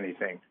run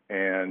anything.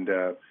 And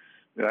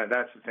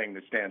that's the thing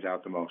that stands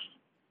out the most.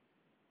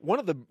 One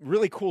of the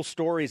really cool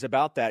stories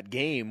about that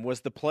game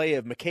was the play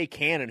of McKay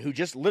Cannon, who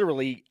just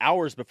literally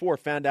hours before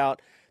found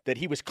out that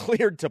he was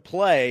cleared to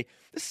play.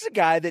 This is a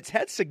guy that's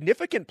had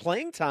significant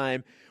playing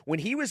time when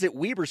he was at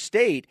Weber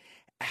State.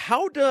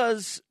 How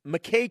does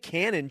McKay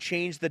Cannon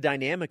change the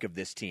dynamic of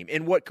this team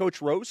and what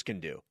Coach Rose can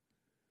do?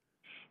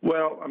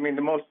 Well, I mean,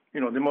 the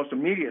most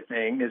immediate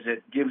thing is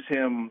it gives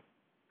him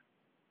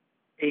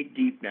 8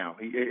 deep now.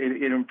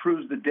 It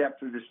improves the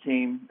depth of this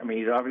team. I mean,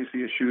 he's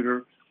obviously a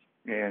shooter,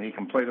 and he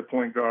can play the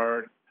point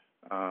guard.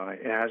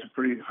 It has a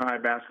pretty high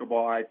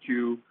basketball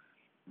IQ.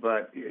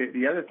 But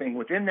the other thing,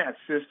 within that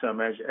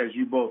system, as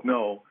you both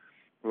know,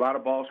 a lot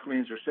of ball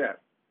screens are set.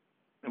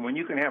 And when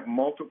you can have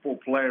multiple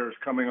players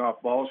coming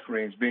off ball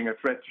screens, being a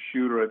threat to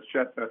shoot or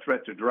a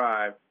threat to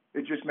drive,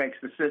 it just makes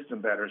the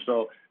system better.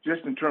 So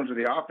just in terms of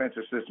the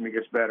offensive system, it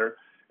gets better.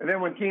 And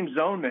then when teams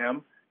zone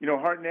them,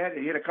 Hartnett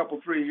hit a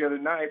couple threes the other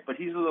night, but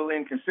he's a little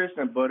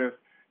inconsistent. But if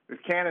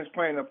Cannon's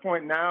playing the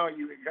point now,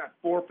 you got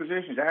 4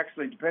 positions.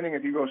 Actually, depending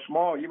if you go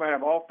small, you might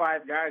have all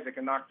 5 guys that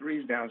can knock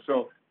threes down.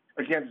 So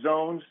against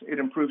zones, it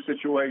improves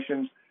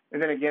situations.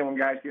 And then again, when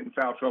guys get in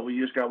foul trouble,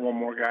 you just got one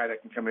more guy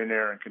that can come in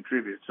there and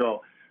contribute.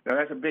 So now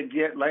that's a big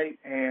get late,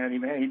 and he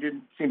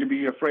didn't seem to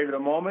be afraid of the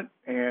moment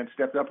and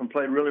stepped up and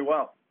played really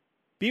well.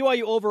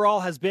 BYU overall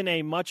has been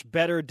a much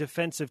better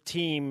defensive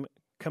team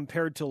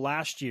compared to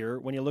last year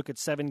when you look at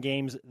 7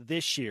 games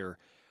this year.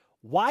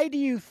 Why do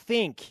you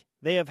think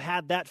they have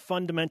had that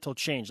fundamental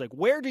change? Like,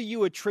 where do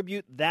you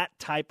attribute that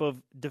type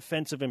of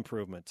defensive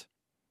improvement?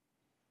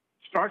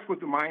 Starts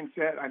with the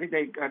mindset. I think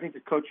the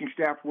coaching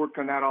staff worked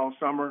on that all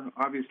summer.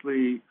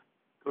 Obviously,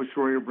 Coach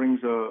Schroyer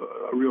brings a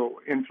real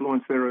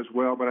influence there as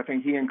well, but I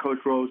think he and Coach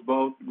Rose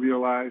both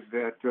realized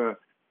that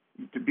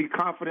to be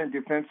confident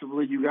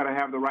defensively, you got to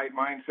have the right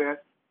mindset.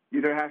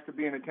 There has to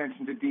be an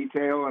attention to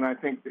detail, and I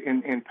think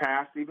in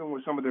past, even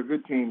with some of their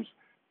good teams,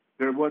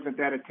 there wasn't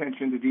that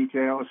attention to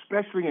detail,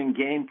 especially in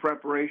game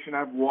preparation.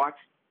 I've watched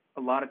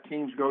a lot of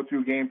teams go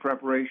through game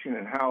preparation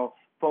and how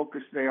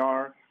focused they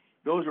are.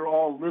 Those are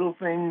all little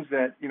things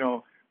that,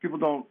 people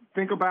don't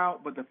think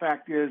about, but the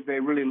fact is they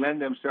really lend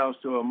themselves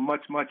to a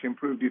much, much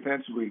improved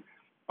defensively.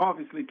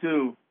 Obviously,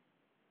 too,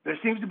 there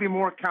seems to be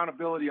more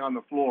accountability on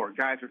the floor.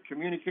 Guys are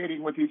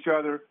communicating with each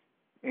other,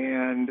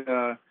 and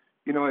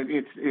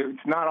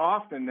it's not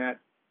often that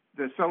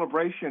the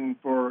celebration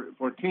for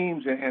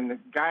teams and the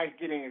guys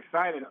getting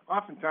excited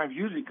oftentimes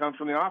usually comes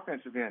from the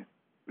offensive end.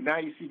 But now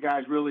you see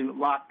guys really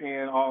locked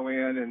in, all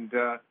in, and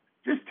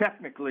just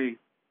technically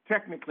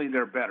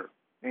they're better.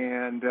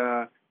 And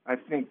I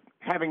think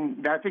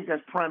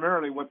that's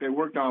primarily what they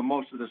worked on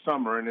most of the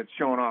summer, and it's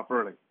showing off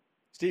early.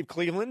 Steve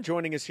Cleveland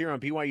joining us here on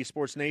BYU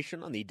Sports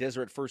Nation on the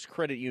Deseret First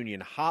Credit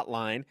Union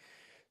hotline.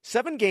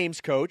 7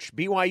 games, Coach.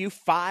 BYU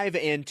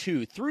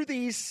 5-2. Through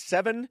these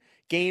 7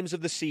 games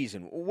of the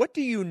season, what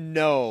do you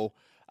know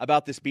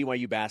about this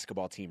BYU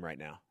basketball team right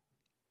now?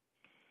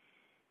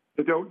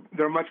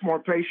 They're much more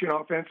patient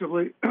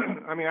offensively.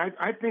 I mean,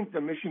 I think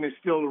the mission is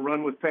still to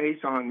run with pace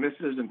on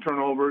misses and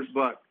turnovers,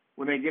 but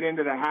when they get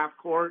into the half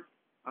court,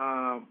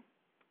 I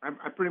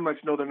pretty much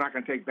know they're not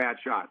going to take bad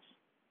shots.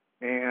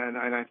 And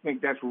I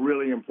think that's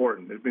really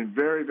important. There's been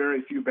very,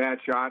 very few bad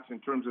shots in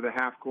terms of the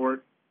half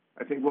court.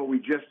 I think what we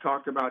just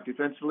talked about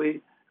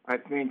defensively, I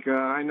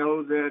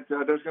know that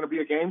there's going to be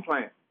a game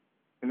plan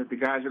and that the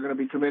guys are going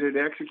to be committed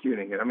to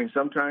executing it. I mean,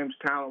 sometimes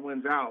talent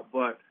wins out,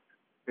 but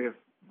if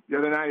the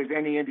other night is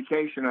any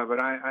indication of it,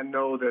 I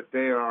know that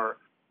they are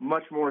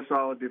much more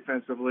solid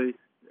defensively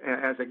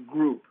as a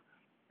group.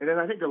 And then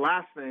I think the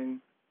last thing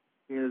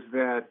is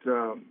that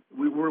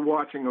we're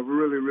watching a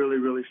really, really,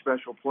 really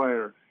special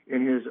player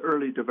in his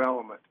early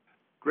development.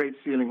 Great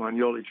ceiling on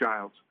Yoli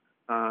Childs.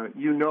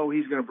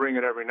 He's going to bring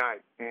it every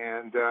night.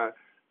 And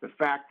the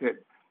fact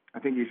that I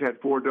think he's had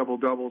 4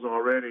 double-doubles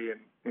already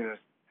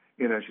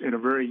in a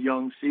very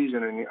young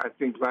season, and I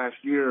think last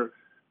year,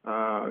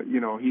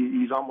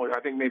 he's almost, I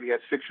think maybe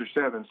had 6 or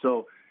 7.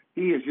 So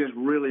he has just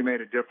really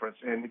made a difference,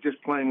 and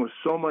just playing with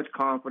so much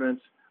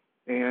confidence,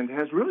 and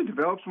has really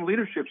developed some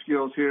leadership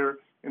skills here.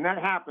 And that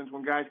happens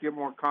when guys get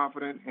more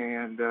confident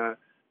and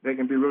they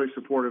can be really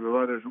supportive of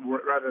others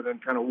rather than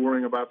kind of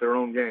worrying about their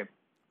own game.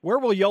 Where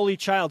will Yoli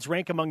Childs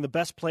rank among the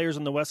best players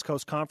in the West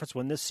Coast Conference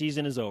when this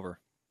season is over?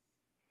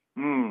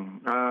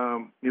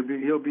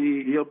 He'll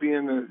be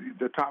in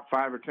the top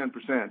 5 or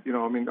 10%. You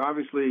know, I mean,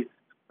 obviously,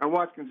 I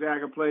watched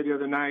Gonzaga play the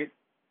other night.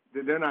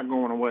 They're not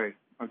going away.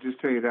 I'll just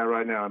tell you that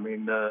right now. I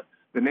mean, the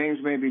names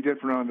may be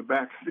different on the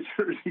back of the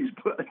jerseys,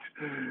 but at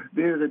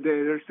the end of the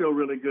day, they're still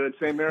really good.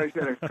 St. Mary's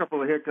had a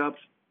couple of hiccups,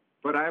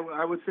 but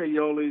I would say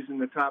Yoli's in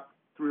the top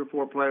 3 or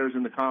 4 players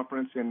in the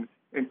conference, and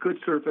could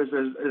surface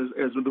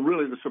as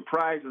really the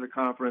surprise of the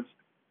conference.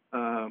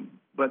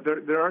 But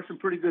there are some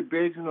pretty good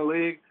bigs in the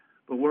league,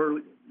 but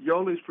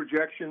Yoli's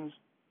projections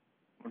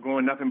are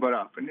going nothing but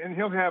up. And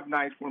he'll have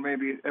nights where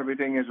maybe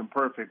everything isn't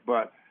perfect,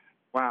 but,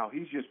 wow,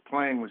 he's just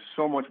playing with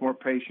so much more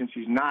patience.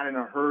 He's not in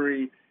a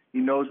hurry. He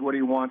knows what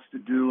he wants to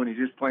do, and he's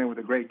just playing with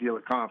a great deal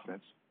of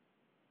confidence.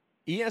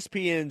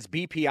 ESPN's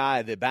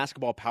BPI, the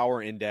Basketball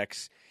Power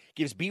Index,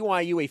 gives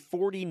BYU a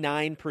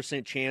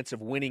 49% chance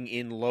of winning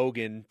in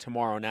Logan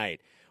tomorrow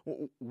night.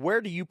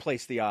 Where do you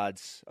place the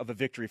odds of a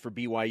victory for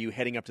BYU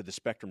heading up to the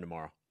Spectrum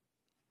tomorrow?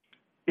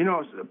 You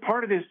know,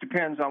 part of this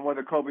depends on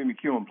whether Kobe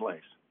McEwen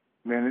plays.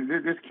 Man,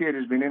 this kid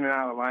has been in and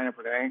out of the lineup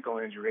with an ankle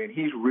injury, and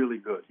he's really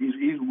good.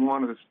 He's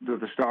one of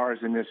the stars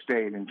in this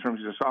state in terms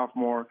of a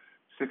sophomore,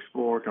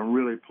 6'4", can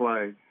really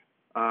play.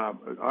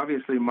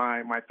 Obviously,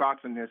 my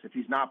thoughts on this, if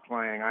he's not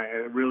playing,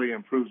 it really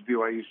improves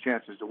BYU's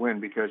chances to win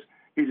because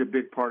he's a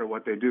big part of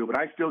what they do. But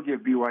I still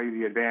give BYU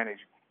the advantage.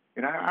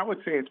 And I would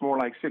say it's more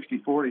like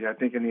 60-40, I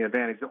think, in the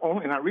advantage.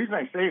 And the reason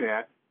I say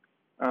that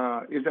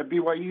is that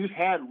BYU's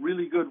had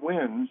really good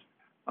wins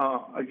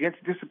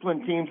against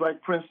disciplined teams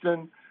like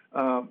Princeton,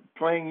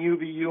 playing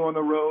UVU on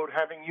the road,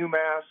 having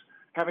UMass,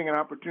 having an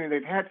opportunity.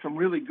 They've had some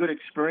really good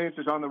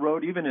experiences on the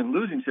road, even in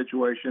losing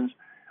situations.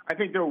 I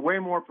think they're way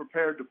more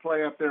prepared to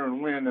play up there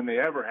and win than they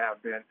ever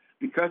have been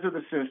because of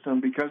the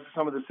system, because of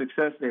some of the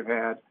success they've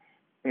had.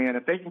 And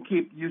if they can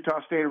keep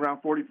Utah State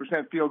around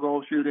 40% field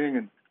goal shooting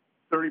and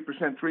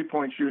 30%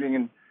 three-point shooting,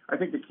 and I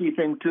think the key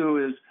thing, too,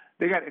 is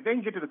if they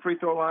can get to the free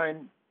throw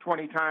line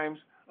 20 times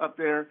up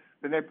there,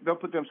 then they'll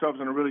put themselves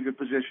in a really good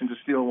position to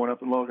steal one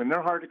up in Logan.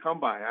 They're hard to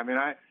come by. I mean,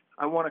 I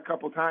won a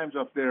couple times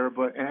up there,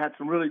 and had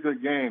some really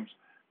good games.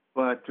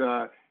 But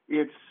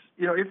it's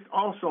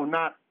also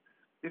not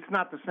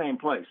the same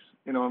place.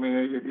 You know, I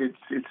mean,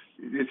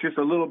 it's just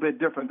a little bit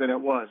different than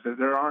it was.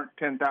 There aren't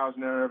 10,000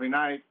 there every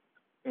night,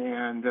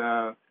 and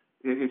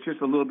it's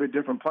just a little bit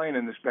different playing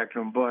in the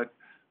Spectrum. But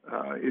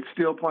it's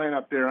still playing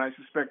up there, and I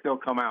suspect they'll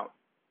come out.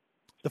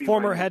 The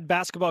former head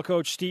basketball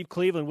coach Steve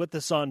Cleveland with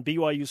us on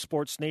BYU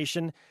Sports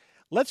Nation.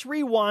 Let's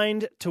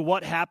rewind to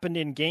what happened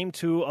in Game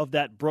 2 of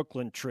that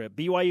Brooklyn trip.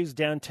 BYU's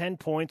down 10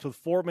 points with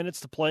 4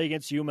 minutes to play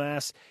against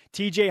UMass.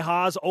 TJ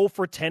Haas 0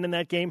 for 10 in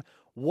that game.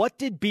 What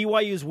did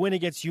BYU's win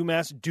against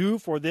UMass do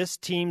for this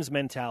team's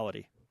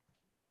mentality?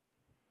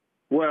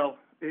 Well,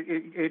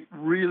 it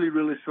really,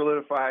 really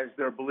solidifies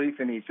their belief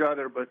in each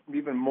other, but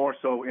even more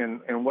so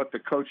in what the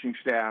coaching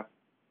staff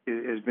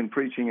has been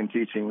preaching and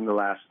teaching in the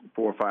last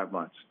 4 or 5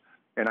 months.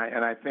 And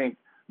I think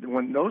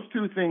when those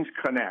two things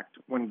connect,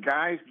 when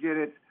guys get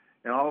it,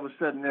 and all of a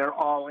sudden they're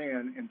all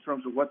in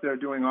terms of what they're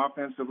doing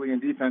offensively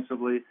and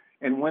defensively,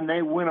 and when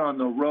they win on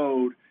the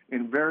road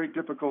in very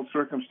difficult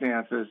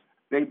circumstances,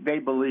 they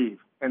believe,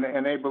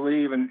 and they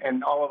believe,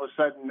 and all of a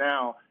sudden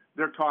now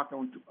they're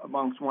talking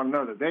amongst one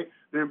another.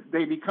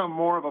 They become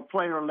more of a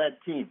player-led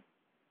team.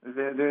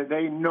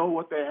 They know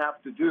what they have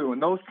to do,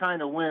 and those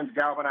kind of wins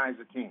galvanize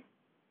a team.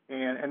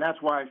 And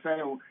that's why I say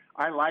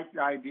I like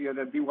the idea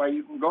that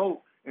BYU can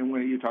go and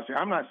win at Utah State.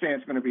 I'm not saying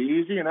it's going to be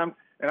easy, and I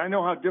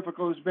know how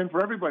difficult it's been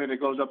for everybody that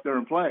goes up there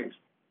and plays.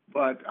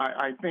 But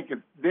I think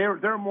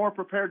they're more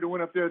prepared to win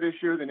up there this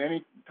year than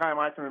any time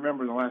I can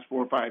remember in the last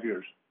 4 or 5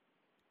 years.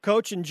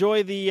 Coach,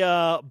 enjoy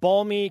the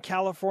balmy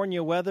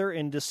California weather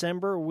in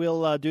December.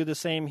 We'll do the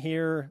same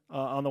here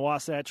on the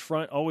Wasatch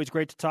Front. Always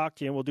great to talk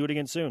to you, and we'll do it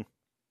again soon.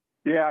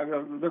 Yeah, I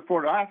look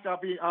forward to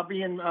it. I'll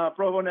be in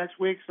Provo next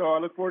week, so I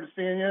look forward to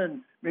seeing you and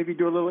maybe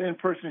do a little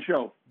in-person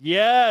show.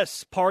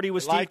 Yes, party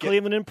with Steve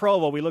Cleveland in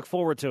Provo. We look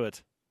forward to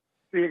it.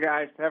 See you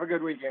guys. Have a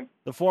good weekend.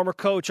 The former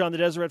coach on the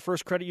Deseret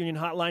First Credit Union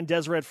Hotline.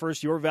 Deseret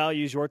First, your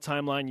values, your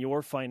timeline,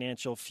 your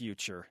financial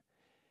future.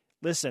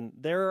 Listen,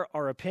 there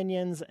are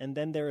opinions, and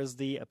then there is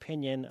the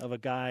opinion of a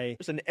guy.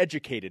 There's an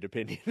educated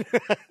opinion.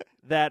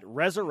 that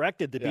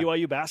resurrected the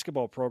BYU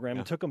basketball program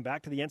and took them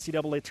back to the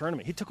NCAA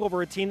tournament. He took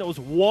over a team that was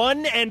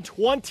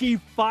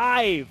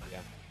 1-25. Yeah.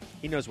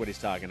 He knows what he's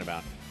talking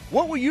about.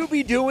 What will you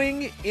be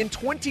doing in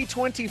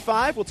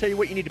 2025? We'll tell you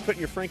what you need to put in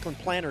your Franklin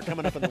planner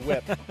coming up in the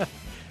whip.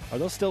 Are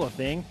those still a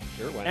thing?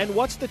 Sure. Why not? And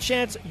what's the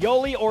chance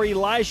Yoli or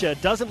Elijah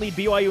doesn't lead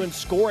BYU in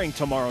scoring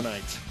tomorrow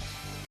night?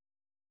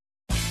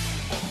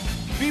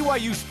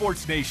 BYU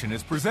Sports Nation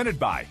is presented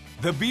by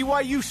The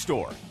BYU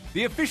Store,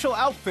 the official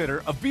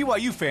outfitter of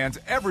BYU fans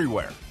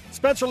everywhere.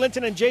 Spencer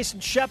Linton and Jason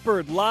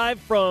Shepard live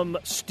from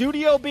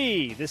Studio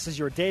B. This is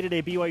your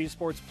day-to-day BYU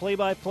Sports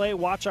play-by-play.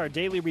 Watch our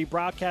daily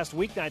rebroadcast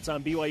weeknights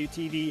on BYU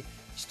TV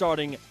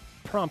starting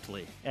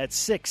promptly at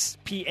 6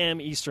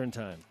 p.m. Eastern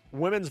Time.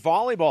 Women's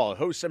volleyball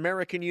hosts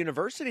American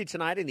University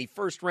tonight in the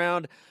first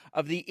round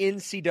of the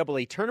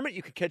NCAA tournament.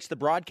 You can catch the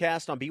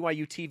broadcast on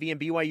BYU TV and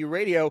BYU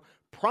Radio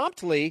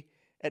promptly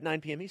at 9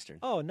 p.m. Eastern.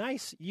 Oh,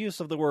 nice use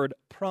of the word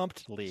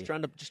promptly.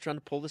 Just trying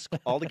to pull this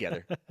all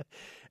together.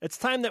 It's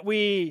time that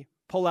we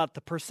pull out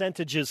the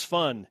percentages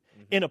fun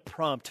in a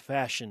prompt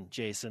fashion,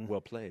 Jason.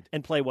 Well played.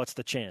 And play What's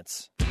the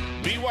Chance?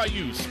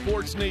 BYU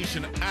Sports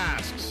Nation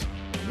asks,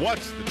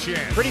 what's the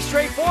chance? Pretty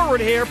straightforward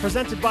here,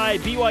 presented by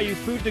BYU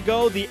Food to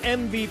Go, the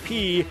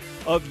MVP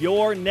of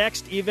your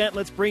next event.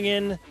 Let's bring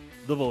in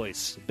the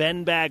voice,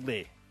 Ben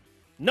Bagley.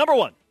 Number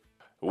one.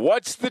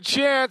 What's the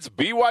chance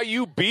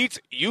BYU beats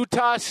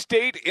Utah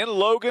State in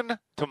Logan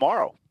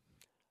tomorrow?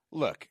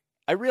 Look,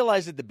 I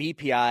realize that the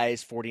BPI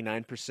is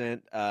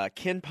 49%.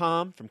 Ken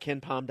Palm from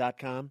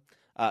kenpalm.com,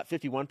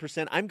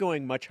 51%. I'm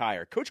going much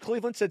higher. Coach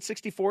Cleveland said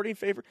 60-40 in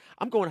favor.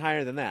 I'm going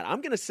higher than that.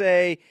 I'm going to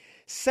say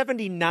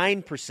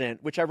 79%,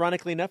 which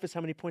ironically enough is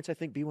how many points I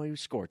think BYU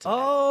scored tonight.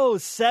 Oh,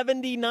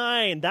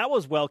 79. That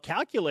was well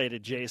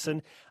calculated,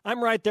 Jason.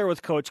 I'm right there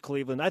with Coach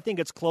Cleveland. I think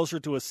it's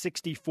closer to a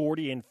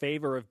 60-40 in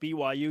favor of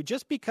BYU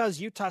just because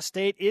Utah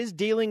State is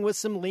dealing with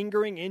some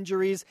lingering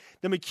injuries.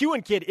 The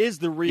McEwen kid is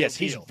the real deal. Yes,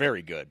 he's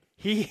very good.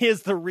 He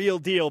is the real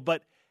deal,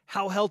 but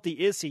how healthy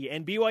is he?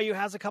 And BYU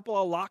has a couple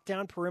of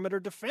lockdown perimeter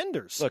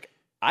defenders. Look,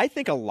 I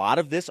think a lot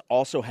of this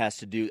also has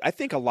to do – I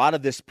think a lot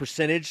of this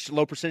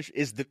low percentage,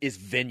 is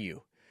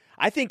venue.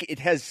 I think it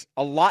has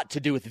a lot to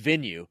do with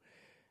venue.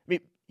 I mean,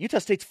 Utah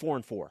State's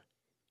 4-4.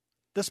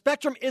 The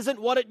spectrum isn't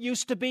what it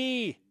used to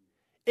be.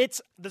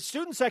 The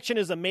student section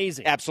is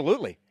amazing.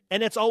 Absolutely.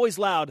 And it's always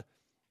loud,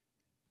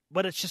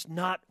 but it's just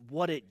not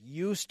what it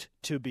used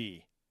to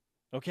be.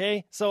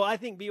 Okay? So I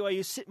think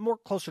BYU sit more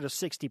closer to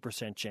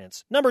 60%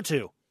 chance. Number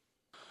two.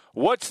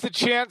 What's the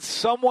chance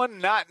someone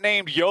not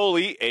named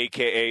Yoli,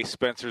 a.k.a.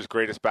 Spencer's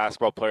greatest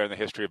basketball player in the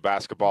history of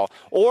basketball,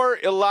 or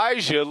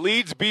Elijah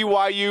leads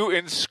BYU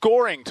in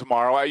scoring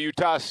tomorrow at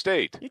Utah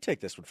State? You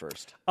take this one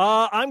first.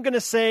 I'm going to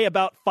say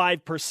about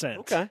 5%.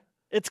 Okay.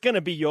 It's going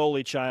to be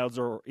Yoli Childs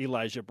or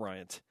Elijah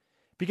Bryant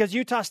because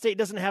Utah State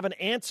doesn't have an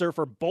answer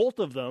for both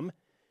of them.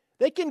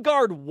 They can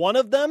guard one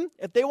of them.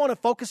 If they want to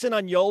focus in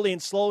on Yoli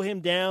and slow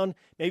him down,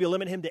 maybe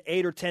limit him to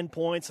 8 or 10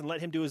 points and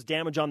let him do his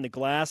damage on the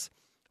glass,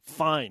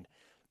 fine.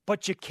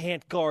 But you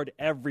can't guard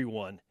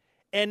everyone.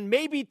 And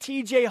maybe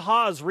TJ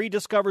Haws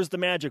rediscovers the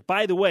magic.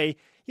 By the way,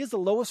 he has the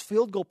lowest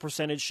field goal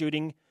percentage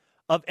shooting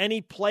of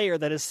any player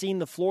that has seen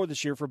the floor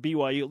this year for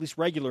BYU, at least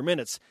regular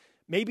minutes.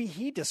 Maybe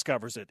he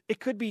discovers it. It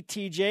could be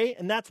TJ,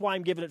 and that's why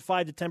I'm giving it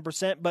 5 to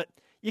 10%, but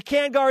you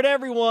can't guard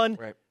everyone.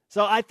 Right.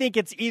 So I think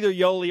it's either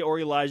Yoli or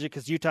Elijah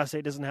because Utah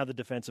State doesn't have the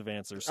defensive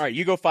answers. All right,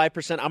 you go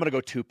 5%. I'm going to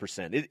go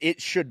 2%.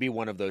 It should be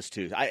one of those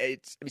two.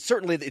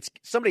 Certainly, it's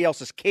somebody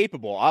else is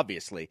capable,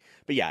 obviously.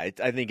 But yeah,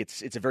 I think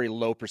it's a very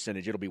low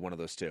percentage. It'll be one of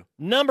those two.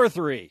 Number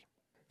three.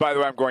 By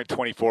the way, I'm going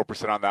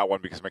 24% on that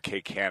one because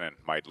McKay Cannon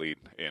might lead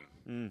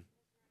in.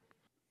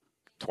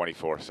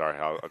 24,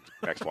 sorry.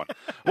 Next one.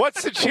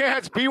 What's the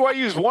chance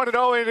BYU's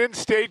 1-0 in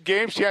in-state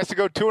games? She has to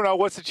go 2-0.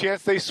 What's the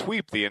chance they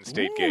sweep the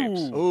in-state games?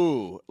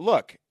 Ooh,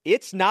 look,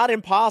 it's not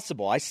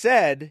impossible. I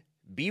said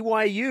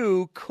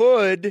BYU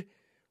could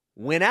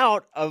win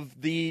out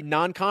of the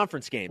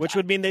non-conference game. Which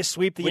would mean they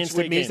sweep the in-state games.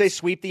 Which means they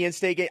sweep the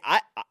in-state game.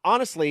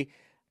 Honestly,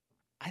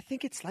 I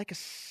think it's like a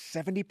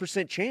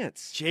 70%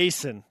 chance.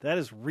 Jason, that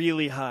is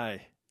really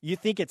high. You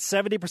think it's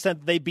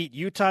 70% they beat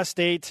Utah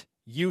State,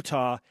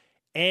 Utah,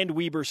 and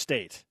Weber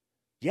State.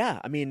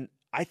 Yeah, I mean,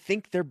 I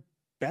think they're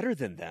better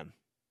than them.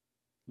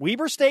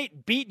 Weber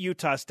State beat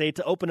Utah State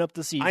to open up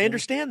the season. I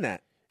understand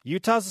that.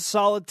 Utah's a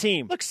solid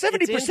team. Look,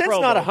 70% is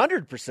not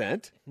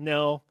 100%.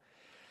 No.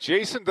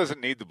 Jason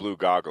doesn't need the blue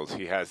goggles.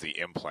 He has the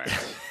implants.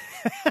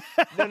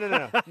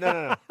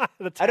 No.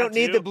 I don't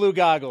need the blue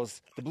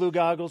goggles. The blue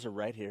goggles are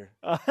right here.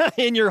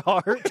 In your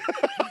heart.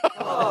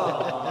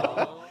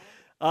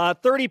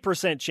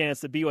 30% chance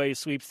that BYU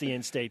sweeps the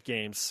in-state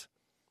games.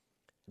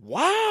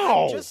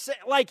 Wow. Just say,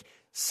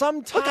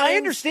 sometimes. Look, I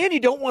understand you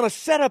don't want to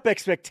set up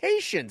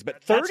expectations,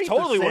 but 30%? That's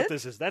totally what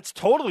this is. That's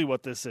totally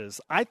what this is.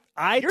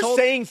 You're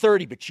saying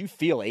 30, but you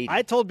feel 80.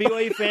 I told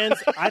BYU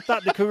fans I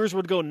thought the Cougars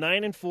would go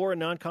 9-4 in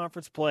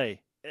non-conference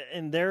play,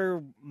 and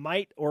there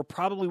might or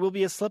probably will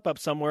be a slip-up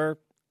somewhere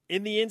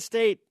in the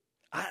in-state.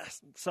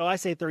 So I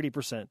say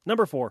 30%.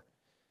 Number 4.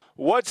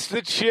 What's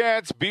the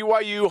chance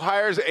BYU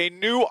hires a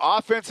new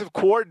offensive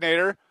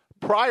coordinator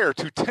prior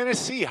to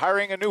Tennessee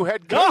hiring a new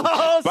head coach?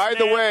 By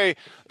the way,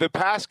 the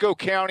Pasco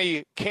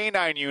County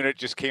K-9 unit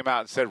just came out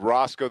and said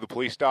Roscoe, the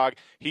police dog,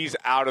 he's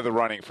out of the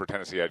running for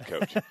Tennessee head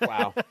coach.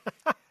 Wow.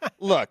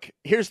 Look,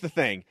 here's the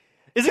thing.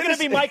 Is it going to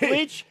be Mike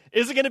Leach?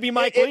 Is it going to be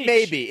Mike Leach?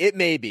 It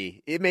may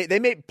be.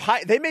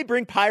 They may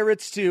bring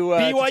Pirates to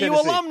BYU to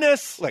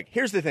alumnus. Look,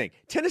 here's the thing.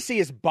 Tennessee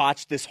has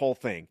botched this whole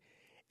thing.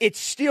 It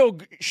still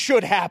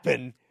should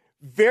happen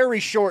very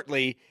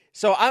shortly.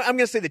 So I'm going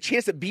to say the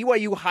chance that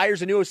BYU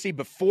hires a new OC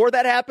before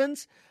that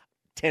happens,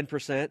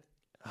 10%.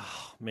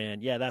 Oh,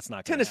 man, yeah, that's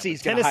not going to happen.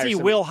 Tennessee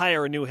will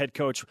hire a new head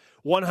coach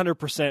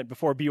 100%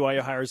 before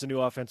BYU hires a new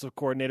offensive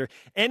coordinator.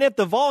 And if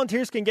the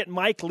Volunteers can get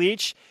Mike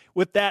Leach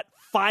with that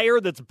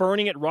fire that's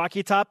burning at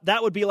Rocky Top,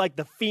 that would be like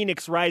the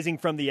phoenix rising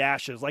from the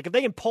ashes. Like, if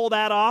they can pull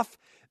that off,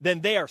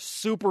 then they are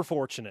super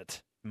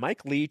fortunate.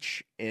 Mike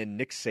Leach and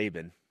Nick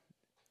Saban.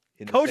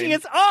 Coaching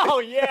is, oh,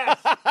 yes.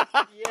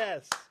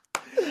 Yes.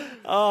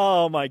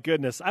 Oh, my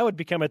goodness. I would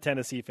become a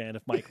Tennessee fan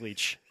if Mike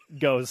Leach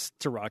goes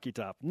to Rocky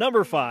Top.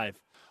 Number 5.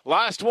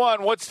 Last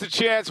one. What's the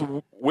chance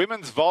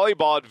women's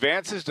volleyball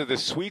advances to the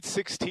Sweet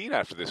 16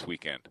 after this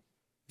weekend?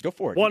 Go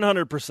for it.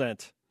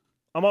 100%.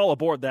 I'm all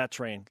aboard that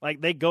train. Like,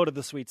 they go to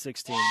the Sweet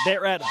 16.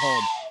 They're at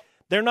home.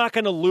 They're not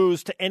going to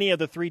lose to any of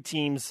the 3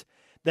 teams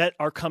that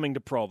are coming to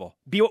Provo.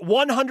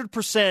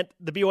 100%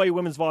 the BYU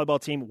women's volleyball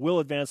team will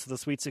advance to the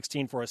Sweet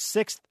 16 for a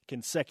 6th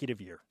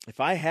consecutive year. If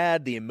I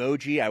had the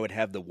emoji, I would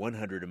have the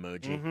 100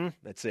 emoji. Mm-hmm.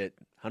 That's it.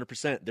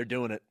 100%. They're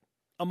doing it.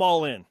 I'm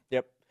all in.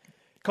 Yep.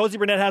 Cozy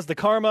Burnett has the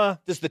karma.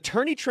 Does the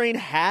tourney train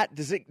hat,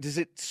 does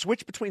it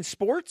switch between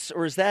sports,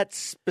 or is that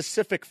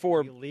specific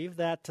for... We leave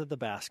that to the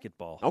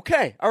basketball.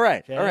 Okay. All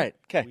right. Okay? All right.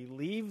 Okay. We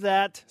leave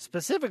that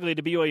specifically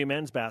to BYU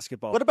men's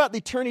basketball. What about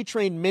the tourney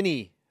train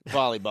mini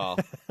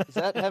volleyball? Does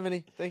that have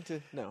anything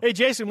to... No. Hey,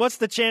 Jason, what's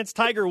the chance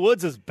Tiger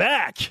Woods is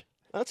back?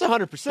 That's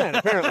 100%,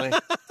 apparently.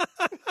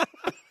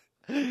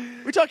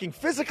 We're talking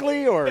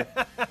physically, or...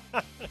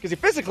 Because he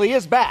physically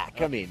is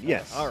back. I mean,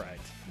 yes. All right.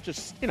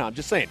 I'm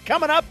just saying.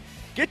 Coming up,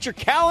 get your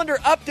calendar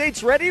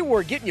updates ready.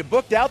 We're getting you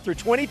booked out through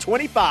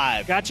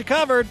 2025. Got you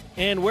covered.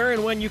 And where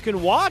and when you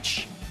can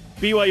watch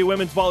BYU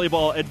women's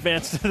volleyball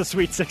advance to the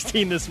Sweet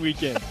 16 this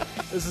weekend.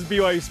 This is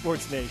BYU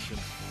Sports Nation.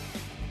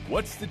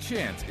 What's the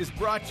Chance is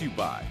brought to you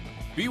by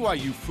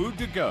BYU Food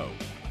to Go,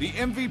 the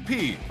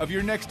MVP of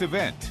your next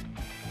event.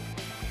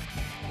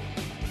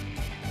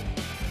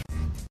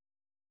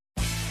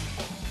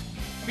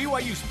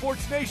 BYU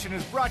Sports Nation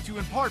is brought to you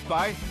in part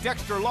by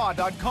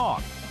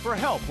DexterLaw.com for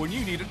help when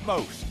you need it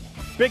most.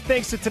 Big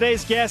thanks to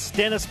today's guests,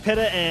 Dennis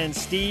Pitta and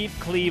Steve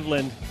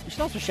Cleveland. We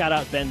should also shout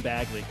out Ben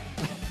Bagley.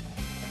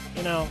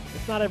 You know,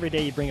 it's not every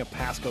day you bring up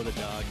Pasco the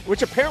dog.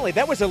 Which apparently,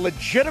 that was a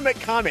legitimate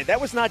comment.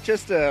 That was not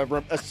just a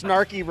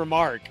snarky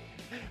remark.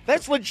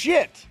 That's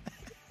legit.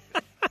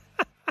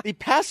 The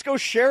Pasco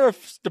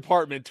Sheriff's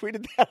Department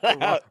tweeted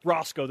that out.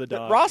 Roscoe the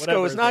dog.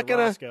 Roscoe is not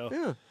going to...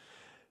 Yeah.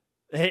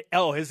 Hey,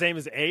 his name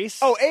is Ace?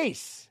 Oh,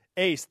 Ace.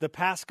 Ace, the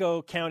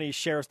Pasco County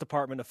Sheriff's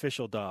Department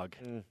official dog.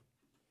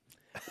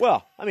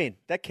 Well, I mean,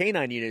 that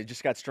canine unit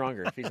just got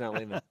stronger if he's not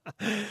leaving.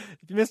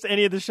 If you missed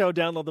any of the show,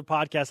 download the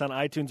podcast on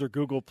iTunes or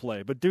Google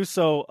Play, but do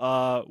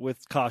so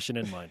with caution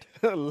in mind.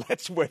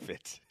 Let's whip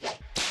it.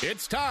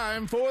 It's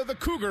time for the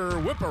Cougar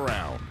Whip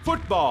Around.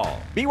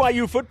 Football.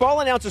 BYU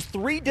football announces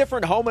 3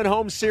 different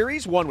home-and-home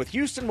series, one with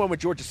Houston, one with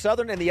Georgia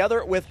Southern, and the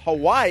other with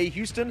Hawaii.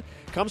 Houston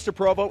comes to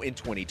Provo in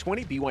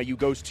 2020. BYU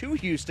goes to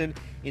Houston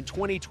in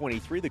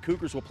 2023. The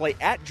Cougars will play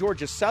at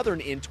Georgia Southern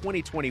in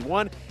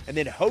 2021 and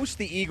then host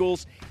the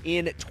Eagles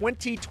in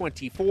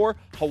 2024.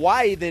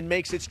 Hawaii then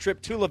makes its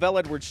trip to LaVell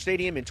Edwards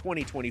Stadium in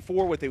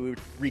 2024 with a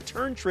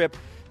return trip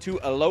to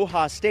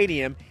Aloha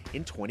Stadium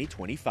in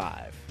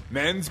 2025.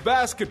 Men's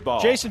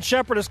basketball. Jason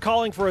Shepard is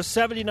calling for a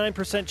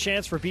 79%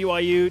 chance for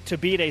BYU to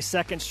beat a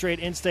second straight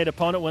in-state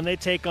opponent when they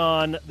take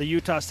on the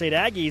Utah State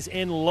Aggies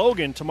in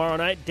Logan tomorrow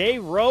night.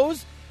 Dave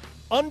Rose,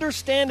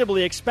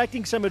 understandably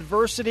expecting some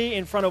adversity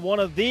in front of one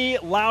of the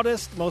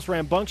loudest, most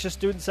rambunctious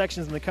student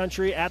sections in the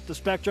country at the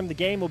Spectrum. The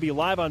game will be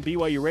live on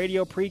BYU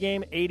Radio,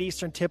 pregame, 8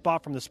 Eastern,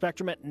 tip-off from the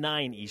Spectrum at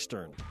 9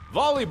 Eastern.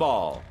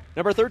 Volleyball.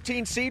 Number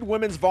 13 seed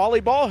women's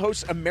volleyball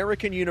hosts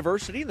American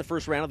University in the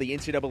first round of the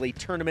NCAA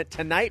tournament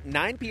tonight,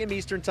 9 p.m.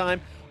 Eastern time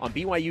on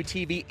BYU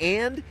TV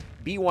and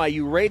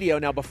BYU Radio.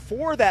 Now,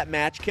 before that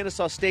match,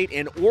 Kennesaw State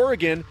and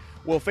Oregon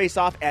will face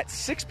off at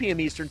 6 p.m.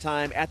 Eastern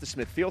time at the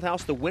Smith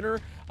Fieldhouse. The winner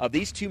of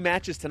these 2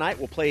 matches tonight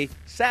will play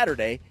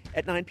Saturday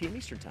at 9 p.m.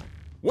 Eastern time.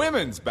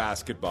 Women's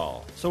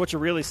basketball. So what you're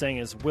really saying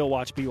is we'll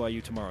watch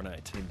BYU tomorrow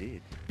night.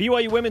 Indeed.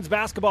 BYU women's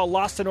basketball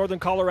lost to Northern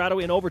Colorado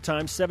in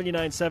overtime,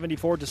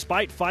 79-74,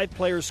 despite 5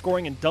 players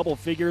scoring in double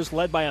figures,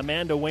 led by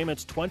Amanda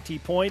Wayment's 20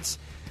 points.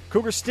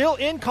 Cougars still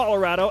in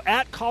Colorado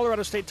at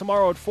Colorado State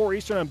tomorrow at 4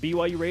 Eastern on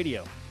BYU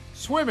Radio.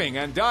 Swimming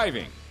and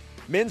diving.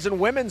 Men's and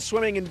women's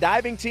swimming and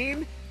diving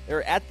team.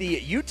 They're at the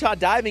Utah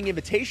Diving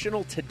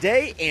Invitational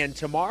today and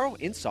tomorrow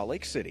in Salt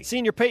Lake City.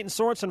 Senior Peyton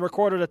Sorensen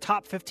recorded a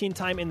top 15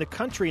 time in the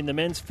country in the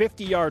men's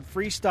 50-yard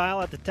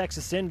freestyle at the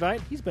Texas Invite.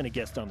 He's been a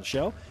guest on the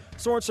show.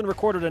 Sorensen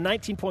recorded a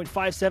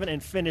 19.57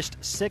 and finished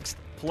 6th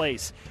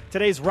place.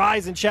 Today's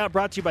Rise and Shout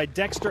brought to you by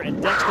Dexter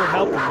and Dexter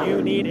Help when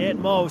you need it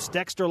most.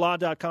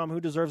 DexterLaw.com.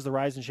 Who deserves the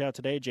Rise and Shout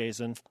today,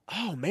 Jason?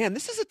 Oh, man,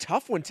 this is a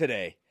tough one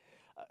today.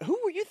 Who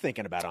were you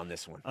thinking about on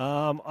this one?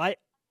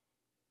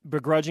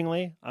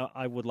 Begrudgingly,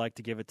 I would like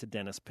to give it to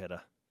Dennis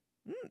Pitta.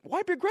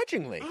 Why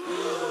begrudgingly?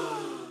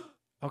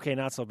 Okay,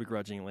 not so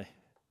begrudgingly.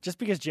 Just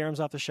because Jerem's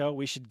off the show,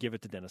 we should give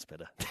it to Dennis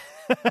Pitta.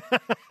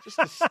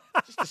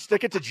 just to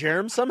stick it to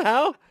Jerem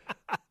somehow?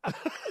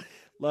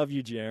 Love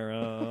you,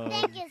 Jerem.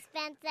 Thank you,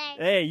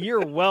 Spencer. Hey,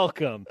 you're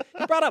welcome.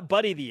 He brought up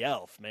Buddy the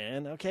Elf,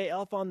 man. Okay,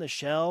 Elf on the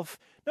Shelf.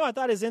 No, I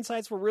thought his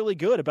insights were really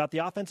good about the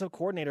offensive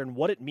coordinator and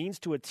what it means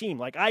to a team.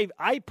 Like,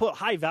 I put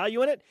high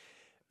value in it.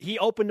 He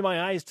opened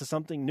my eyes to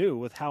something new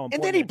with how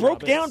important. And then he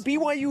broke down is.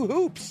 BYU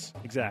hoops.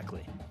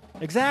 Exactly.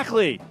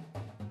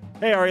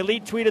 Hey, our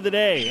elite tweet of the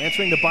day,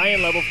 answering the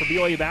buy-in level for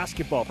BYU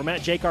basketball from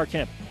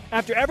 @JCarKemp.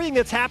 After everything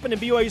that's happened in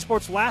BYU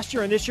sports last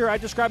year and this year, I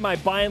describe my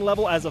buy-in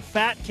level as a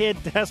fat kid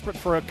desperate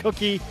for a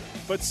cookie,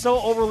 but so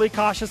overly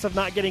cautious of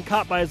not getting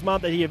caught by his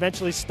mom that he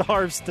eventually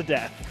starves to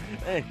death.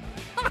 Hey.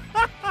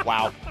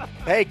 Wow.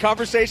 Hey,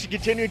 conversation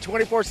continuing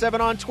 24/7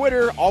 on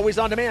Twitter, always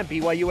on demand,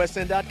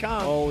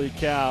 BYUSN.com. Holy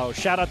cow.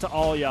 Shout out to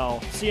all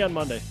y'all. See you on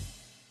Monday.